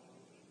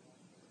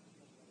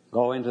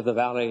 go into the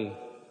valley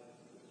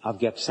of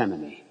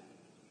Gethsemane.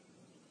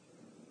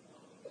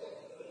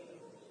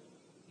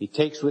 He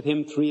takes with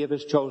Him 3 of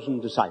His chosen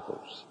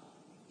disciples,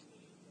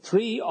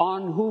 3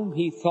 on whom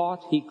He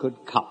thought He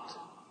could count.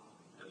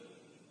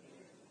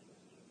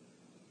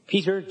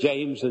 Peter,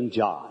 James, and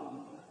John.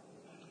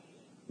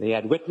 They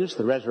had witnessed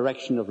the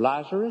resurrection of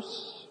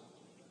Lazarus.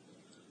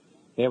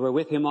 They were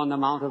with Him on the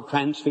Mount of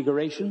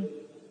Transfiguration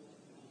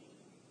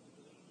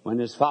when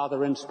His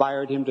Father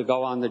inspired Him to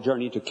go on the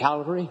journey to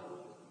Calvary.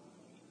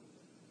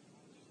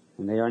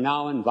 And they are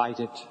now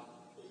invited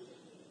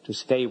to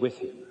stay with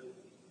Him.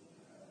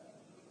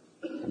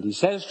 And He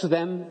says to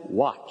them,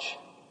 watch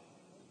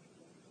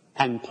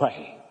and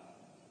pray.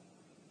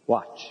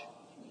 Watch.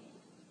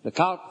 Look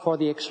out for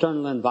the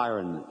external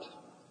environment.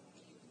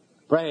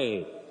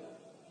 Pray.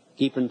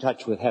 Keep in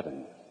touch with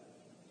heaven.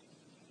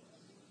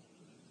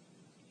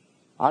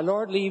 Our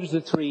Lord leaves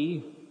the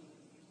 3,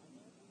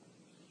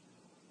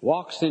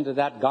 walks into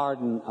that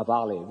garden of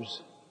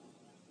olives.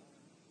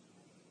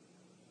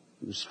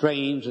 It was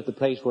strange that the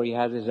place where He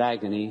had His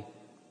agony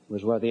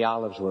was where the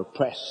olives were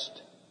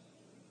pressed.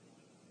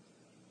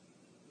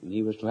 And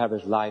He was to have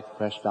His life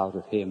pressed out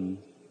of Him.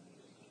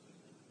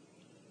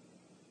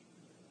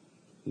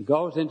 He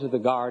goes into the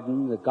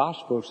garden, the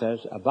Gospel says,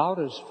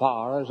 about as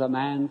far as a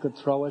man could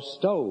throw a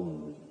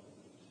stone.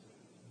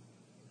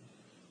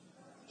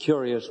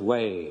 Curious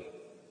way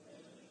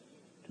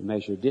to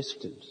measure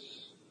distance.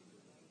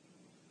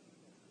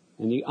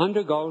 And He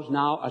undergoes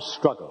now a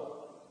struggle.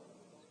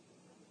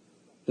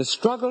 The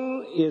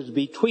struggle is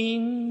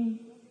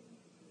between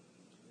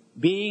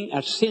being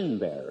a sin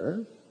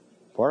bearer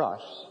for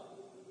us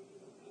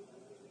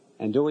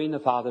and doing the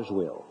Father's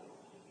will.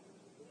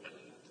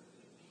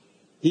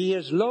 He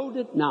is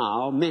loaded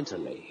now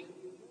mentally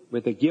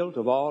with the guilt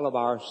of all of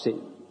our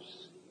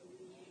sins.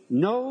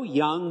 No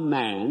young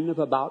man of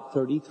about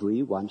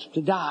 33 wants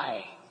to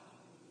die.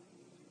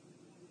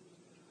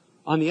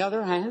 On the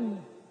other hand,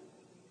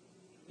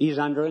 he's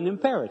under an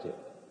imperative.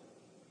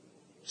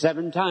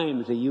 7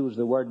 times he used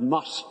the word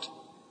must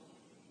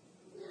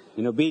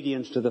in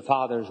obedience to the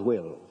Father's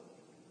will.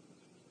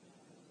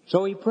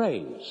 So he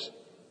prays,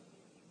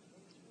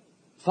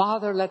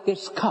 Father, let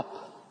this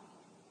cup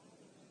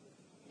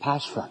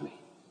pass from me.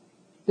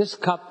 This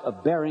cup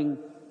of bearing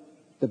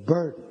the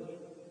burden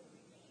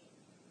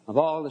of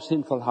all the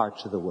sinful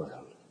hearts of the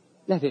world.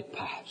 Let it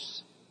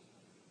pass.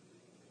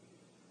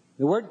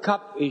 The word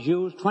cup is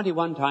used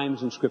 21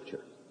 times in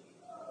Scripture.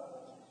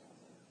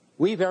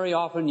 We very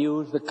often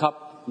use the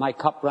cup, my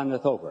cup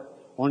runneth over.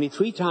 Only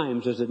 3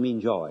 times does it mean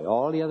joy.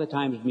 All the other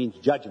times it means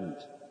judgment.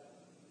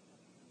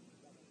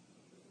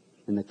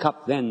 And the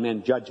cup then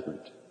meant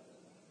judgment.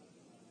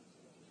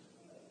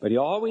 But he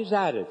always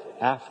added,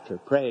 after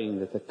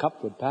praying that the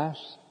cup would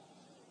pass,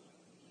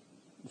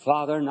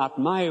 Father, not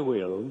my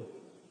will,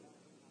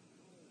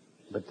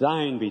 but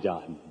thine be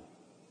done.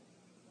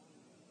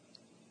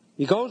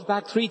 He goes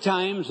back 3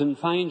 times and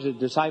finds the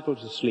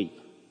disciples asleep.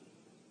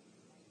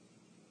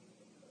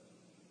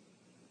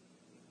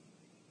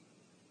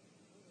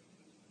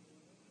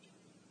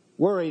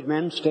 Worried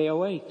men stay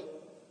awake.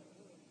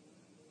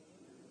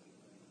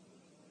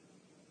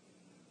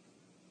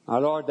 Our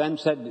Lord then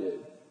said,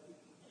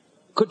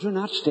 could you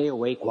not stay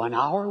awake 1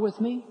 hour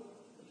with me?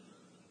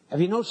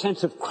 Have you no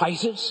sense of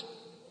crisis?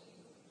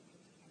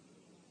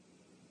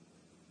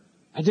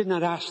 I did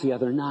not ask the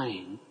other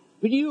 9,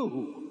 but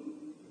you.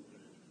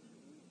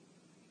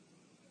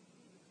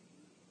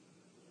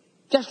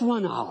 Just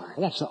 1 hour,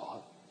 that's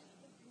all.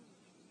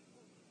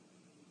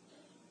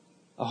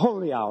 A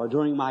holy hour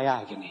during my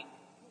agony.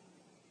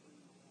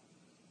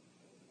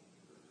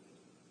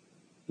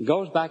 He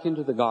goes back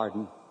into the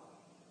garden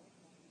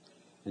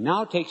and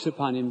now takes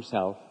upon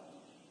himself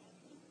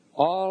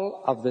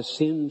all of the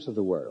sins of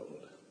the world.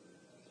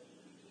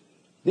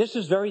 This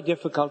is very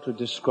difficult to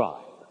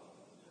describe.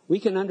 We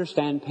can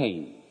understand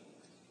pain,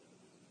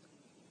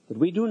 but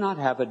we do not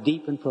have a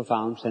deep and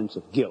profound sense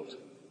of guilt.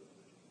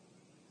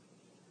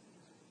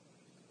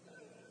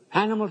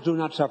 Animals do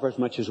not suffer as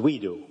much as we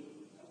do.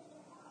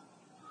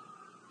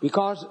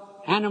 Because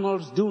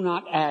animals do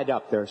not add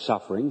up their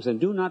sufferings and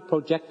do not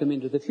project them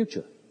into the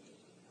future.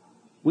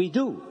 We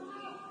do.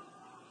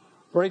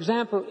 For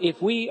example,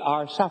 if we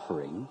are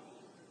suffering,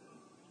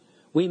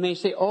 we may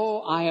say,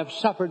 oh, I have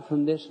suffered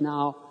from this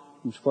now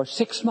for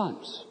 6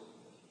 months.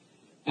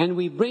 And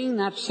we bring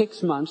that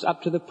 6 months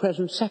up to the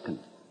present second.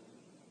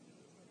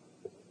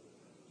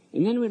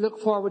 And then we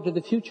look forward to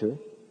the future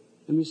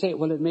and we say,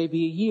 well, it may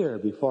be a year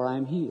before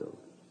I'm healed.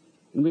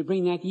 And we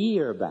bring that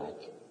year back.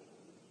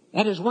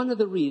 That is one of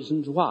the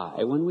reasons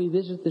why, when we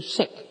visit the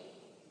sick,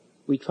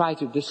 we try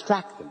to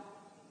distract them,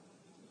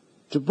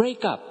 to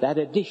break up that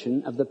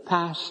addition of the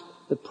past,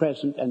 the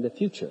present, and the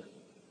future.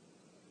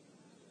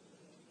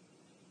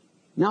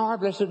 Now, our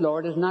blessed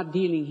Lord is not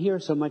dealing here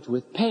so much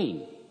with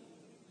pain.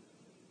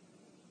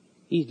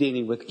 He's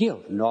dealing with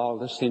guilt and all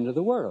the sin of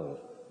the world.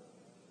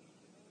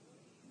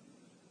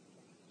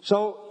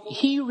 So,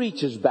 he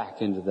reaches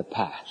back into the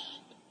past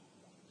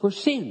for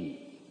sin.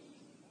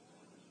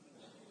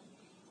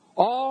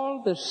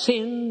 All the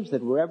sins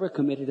that were ever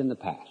committed in the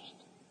past.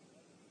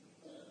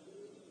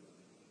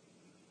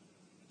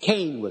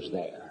 Cain was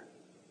there,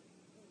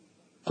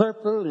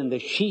 purple in the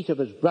sheet of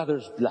his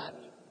brother's blood.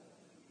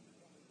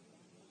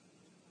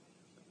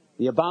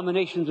 The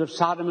abominations of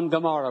Sodom and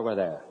Gomorrah were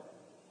there.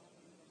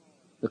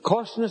 The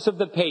coarseness of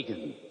the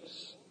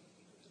pagans,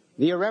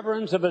 the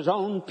irreverence of his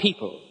own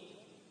people,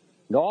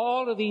 and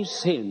all of these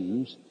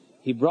sins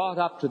he brought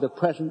up to the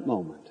present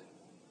moment.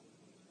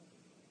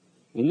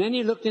 And then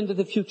he looked into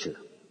the future.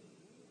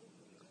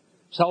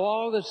 So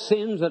all the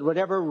sins that would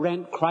ever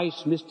rent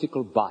Christ's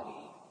mystical body,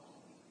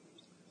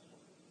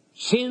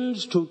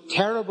 sins too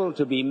terrible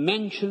to be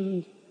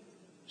mentioned,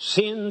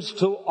 sins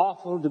too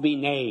awful to be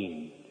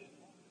named,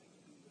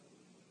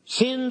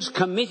 sins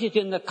committed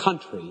in the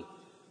country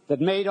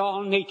that made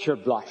all nature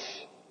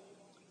blush,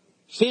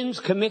 sins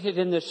committed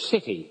in the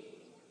city's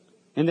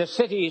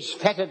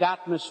fetid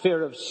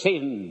atmosphere of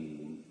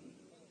sin,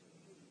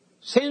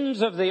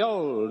 sins of the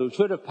old who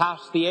should have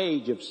passed the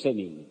age of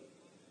sinning,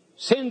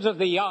 sins of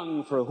the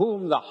young for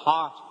whom the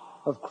heart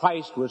of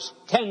Christ was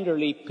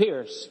tenderly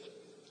pierced,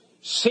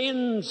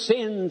 sin,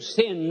 sin,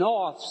 sin,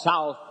 north,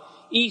 south,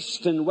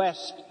 east and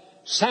west,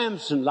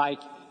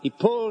 Samson-like, he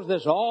pulls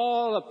this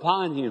all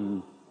upon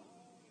him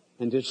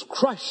and is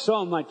crushed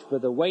so much for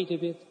the weight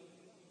of it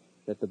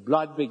that the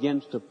blood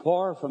begins to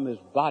pour from his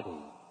body,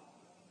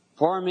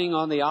 forming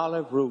on the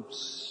olive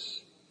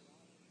roots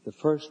the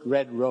first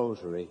red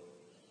rosary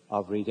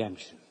of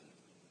redemption.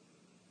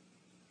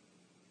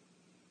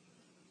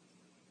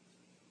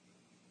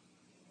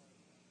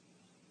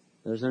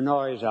 There's a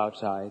noise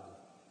outside.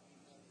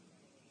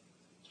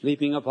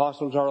 Sleeping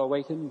apostles are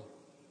awakened.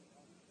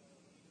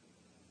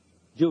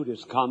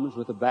 Judas comes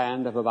with a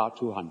band of about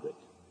 200.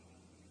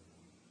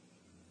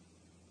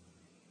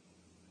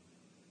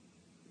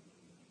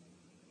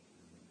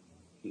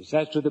 He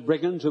says to the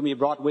brigands whom he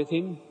brought with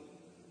him,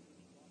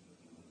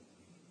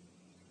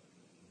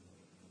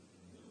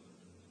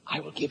 I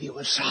will give you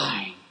a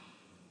sign.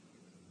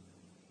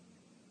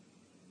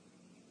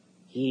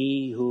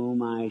 He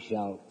whom I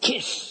shall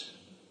kiss,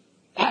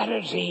 that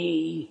is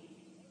he.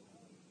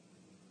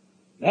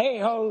 Lay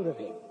hold of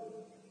him.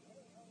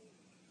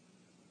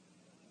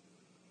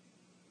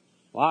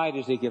 Why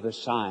does he give a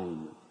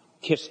sign?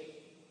 Kissing.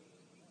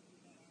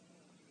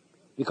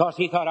 Because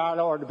he thought our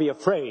Lord would be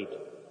afraid.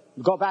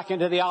 He'd go back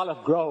into the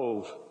olive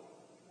grove.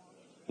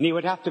 And he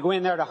would have to go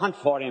in there to hunt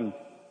for him.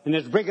 And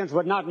his brigands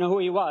would not know who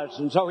he was.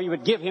 And so he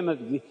would give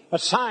him a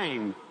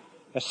sign,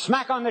 a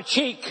smack on the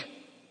cheek.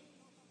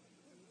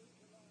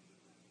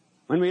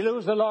 When we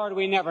lose the Lord,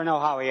 we never know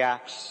how he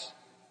acts.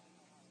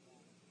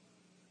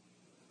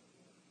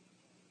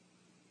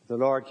 The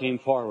Lord came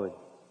forward.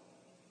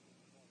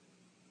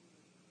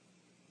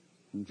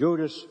 And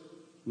Judas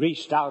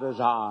reached out his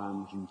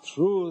arms and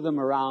threw them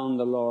around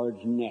the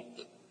Lord's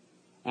neck.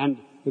 And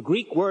the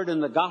Greek word in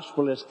the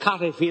gospel is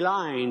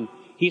katephilein.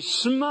 He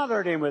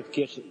smothered him with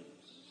kisses.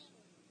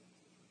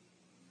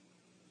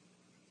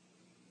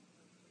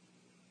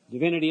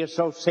 Divinity is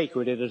so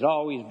sacred, it is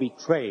always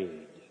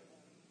betrayed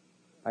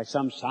by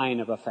some sign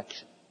of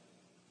affection.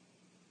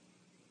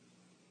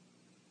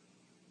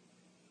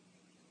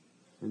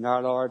 And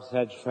our Lord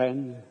said,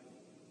 friend,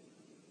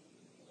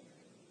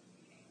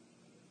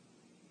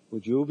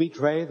 would you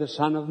betray the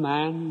Son of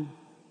Man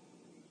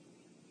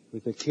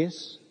with a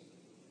kiss?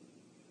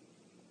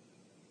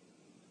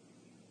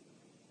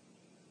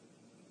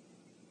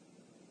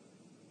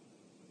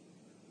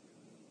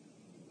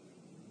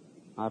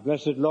 Our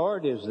blessed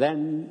Lord is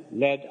then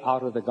led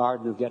out of the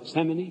Garden of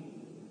Gethsemane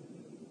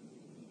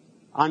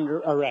under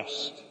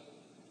arrest.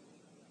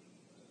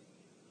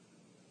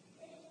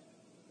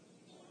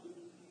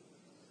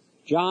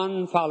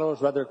 John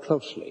follows rather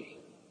closely.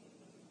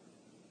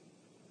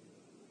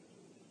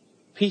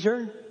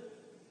 Peter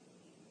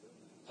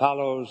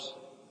follows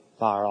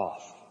far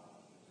off.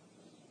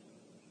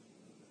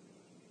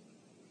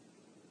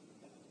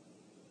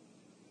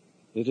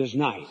 It is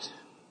night.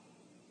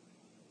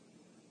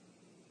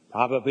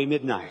 Probably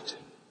midnight.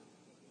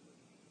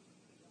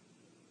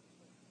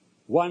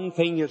 One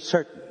thing is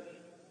certain.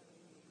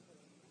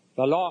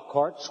 The law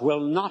courts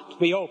will not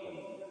be open.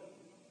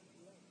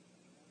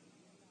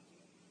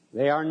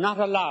 They are not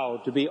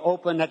allowed to be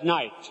open at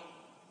night.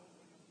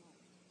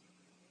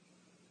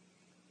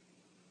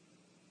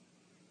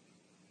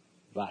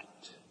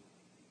 But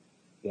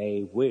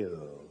they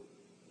will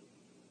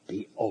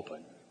be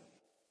open.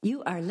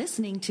 You are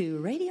listening to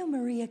Radio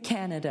Maria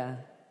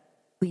Canada.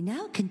 We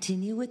now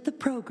continue with the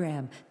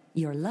program,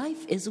 Your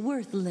Life is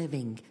Worth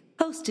Living,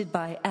 hosted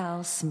by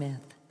Al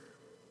Smith.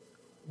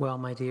 Well,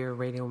 my dear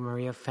Radio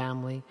Maria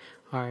family,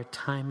 our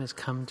time has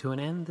come to an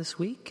end this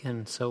week,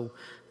 and so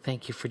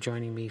thank you for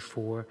joining me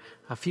for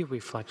a few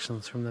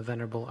reflections from the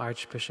Venerable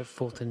Archbishop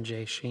Fulton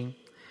J. Sheen.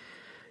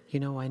 You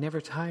know, I never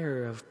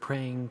tire of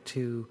praying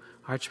to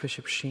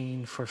Archbishop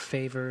Sheen for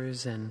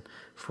favors and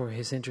for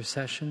his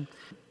intercession.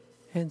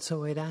 And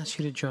so I'd ask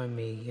you to join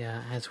me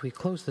as we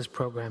close this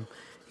program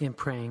in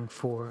praying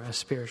for a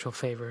spiritual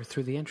favor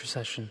through the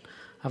intercession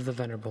of the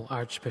Venerable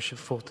Archbishop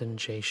Fulton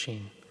J.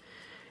 Sheen.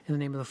 In the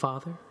name of the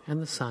Father,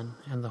 and the Son,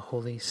 and the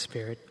Holy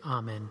Spirit.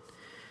 Amen.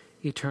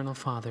 Eternal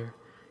Father,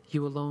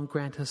 you alone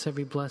grant us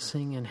every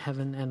blessing in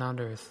heaven and on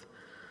earth,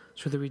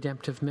 through the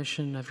redemptive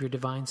mission of your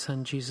divine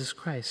Son, Jesus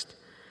Christ,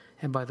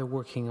 and by the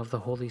working of the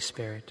Holy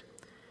Spirit.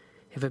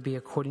 If it be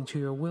according to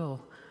your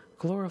will,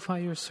 glorify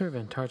your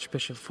servant,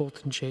 Archbishop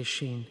Fulton J.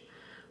 Sheen,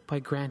 by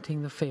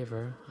granting the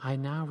favor I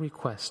now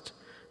request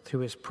through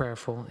his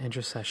prayerful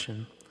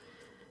intercession.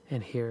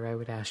 And here I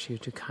would ask you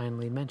to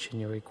kindly mention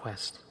your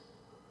request.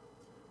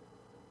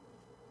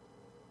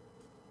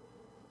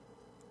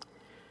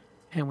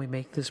 And we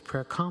make this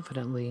prayer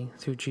confidently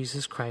through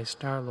Jesus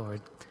Christ our Lord.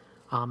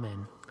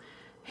 Amen.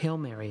 Hail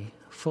Mary,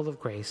 full of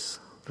grace,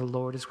 the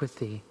Lord is with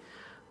thee.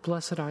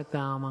 Blessed art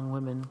thou among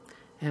women,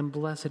 and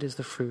blessed is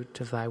the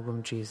fruit of thy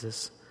womb,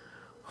 Jesus.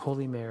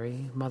 Holy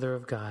Mary, Mother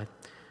of God,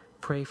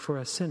 pray for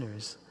us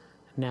sinners,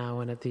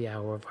 now and at the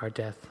hour of our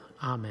death.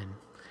 Amen.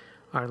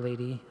 Our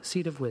Lady,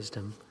 Seat of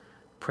Wisdom,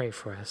 pray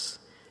for us.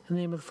 In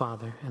the name of the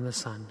Father, and the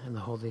Son, and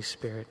the Holy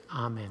Spirit.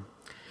 Amen.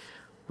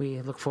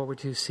 We look forward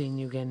to seeing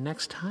you again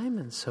next time,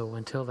 and so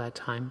until that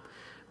time,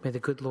 may the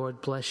good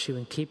Lord bless you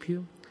and keep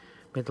you.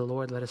 May the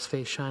Lord let his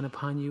face shine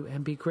upon you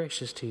and be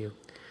gracious to you.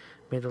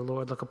 May the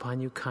Lord look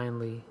upon you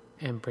kindly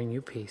and bring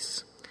you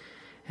peace.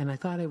 And I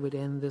thought I would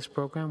end this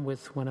program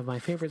with one of my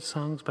favorite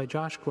songs by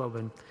Josh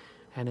Groban,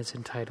 and it's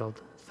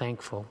entitled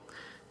Thankful,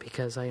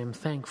 because I am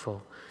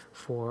thankful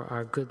for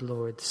our good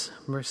Lord's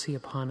mercy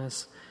upon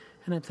us,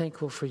 and I'm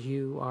thankful for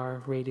you,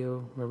 our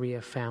Radio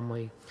Maria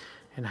family,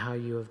 and how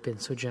you have been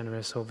so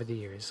generous over the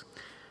years.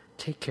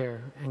 Take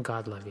care, and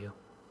God love you.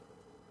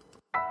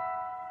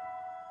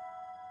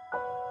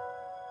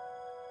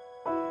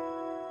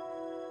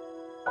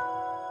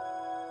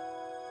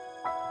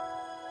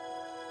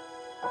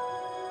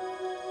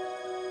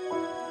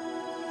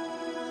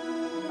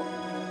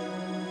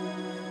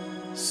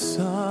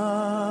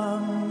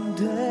 Some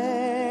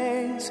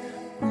days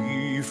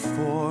we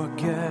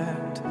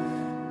forget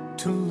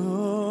to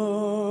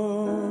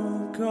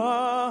look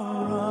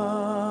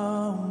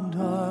around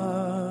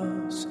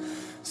us.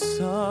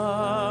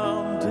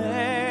 Some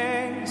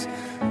days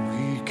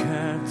we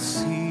can't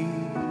see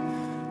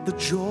the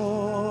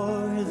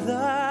joy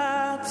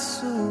that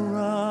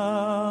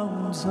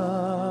surrounds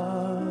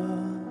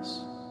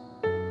us.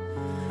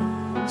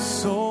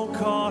 So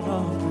caught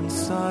up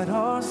inside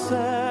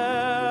ourselves,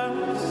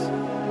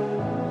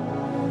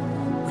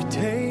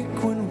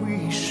 take when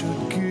we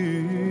should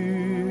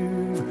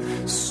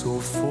give. So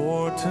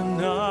for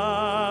tonight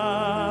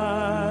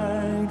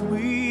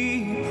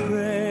we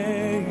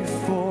pray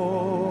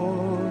for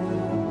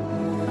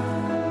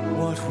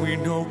what we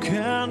know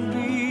can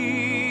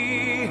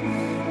be,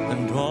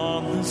 and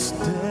on this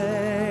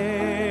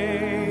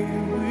day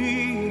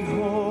we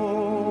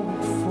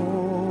hope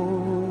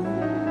for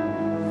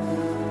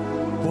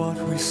what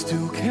we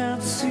still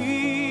can't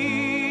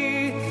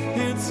see.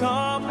 It's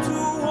up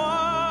to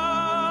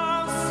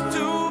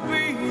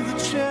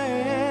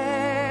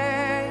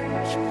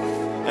change,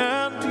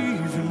 and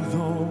even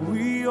though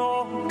we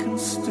all can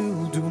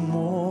still do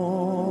more,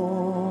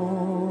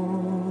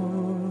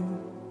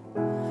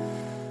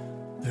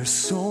 there's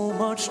so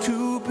much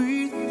to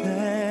be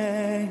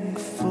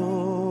thankful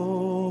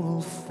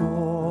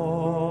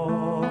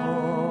for.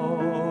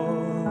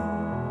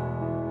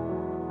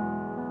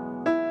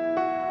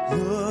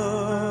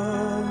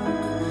 Look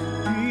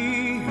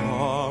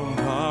beyond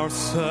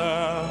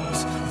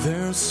ourselves,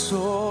 there's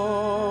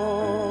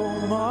so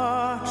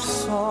much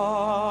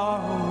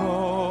sorrow.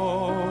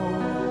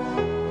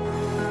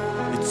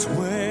 It's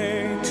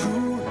way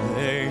too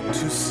late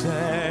to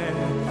say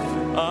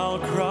I'll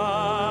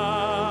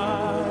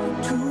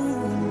cry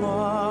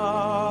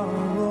tomorrow.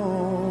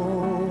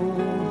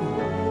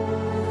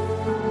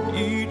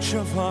 Each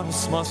of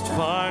us must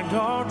find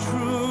our truth.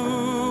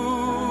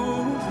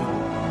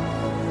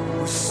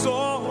 We're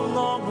so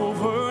long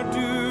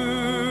overdue.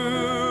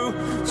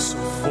 So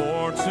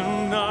for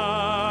tonight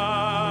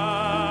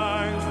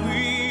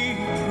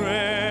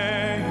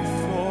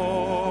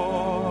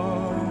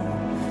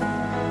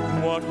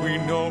what we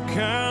know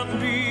can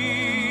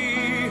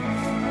be,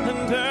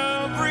 and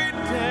every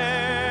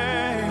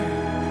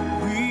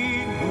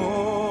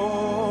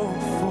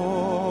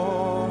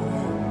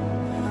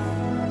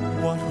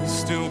we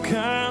still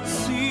can't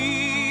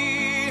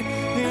see.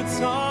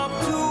 It's up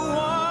to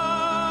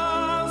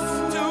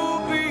us to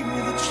be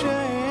the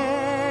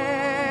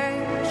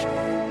change.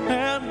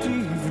 And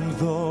even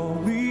though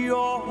we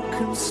all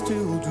can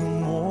still do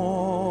more,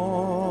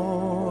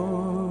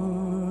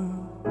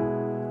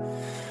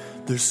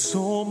 there's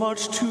so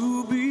much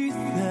to be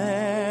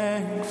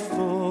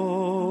thankful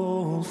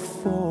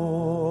for.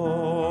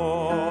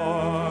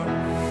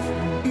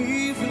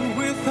 Even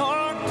with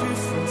our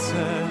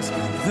differences,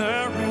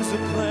 there is a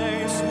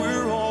place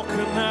we're all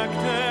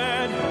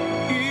connected.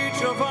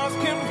 Each of us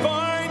can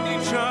find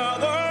each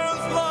other's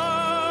love.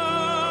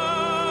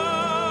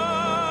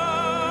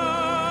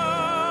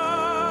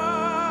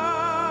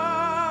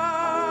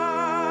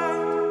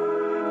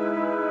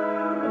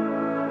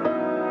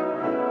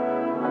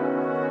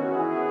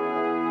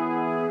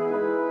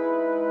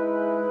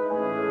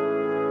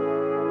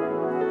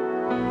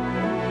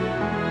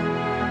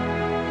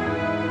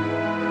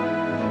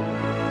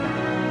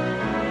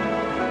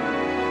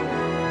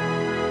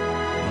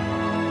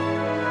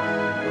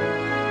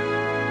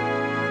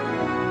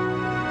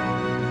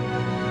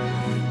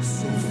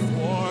 So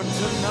for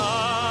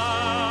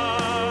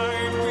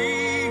tonight we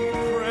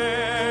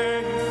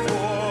pray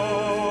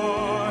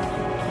for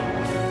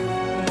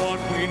what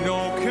we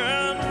know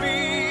can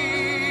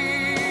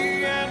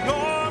be, and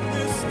on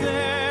this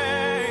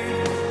day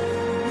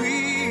we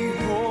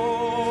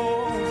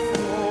hope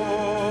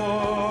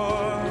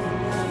for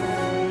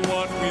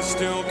what we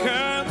still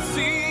can't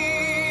see.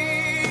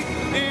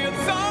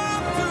 It's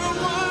up to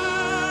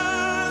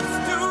us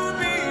to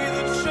be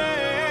the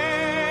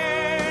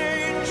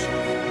change.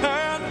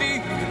 And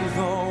even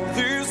though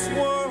this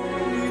world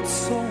needs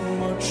so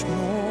much more,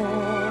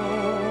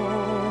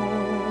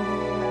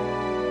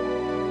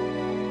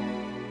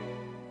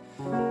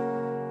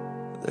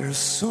 there's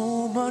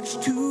so much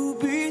to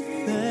be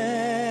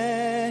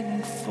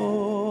thankful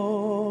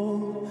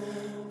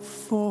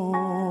for.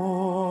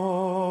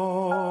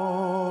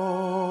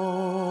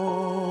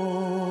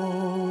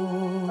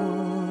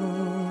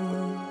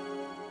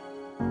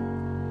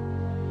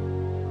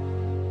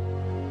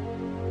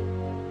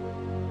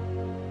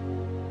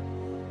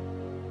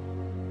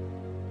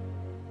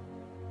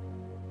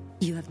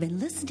 You have been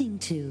listening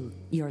to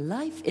Your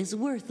Life is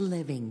Worth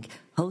Living,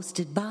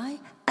 hosted by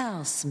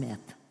Al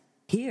Smith,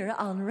 here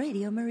on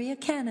Radio Maria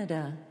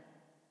Canada.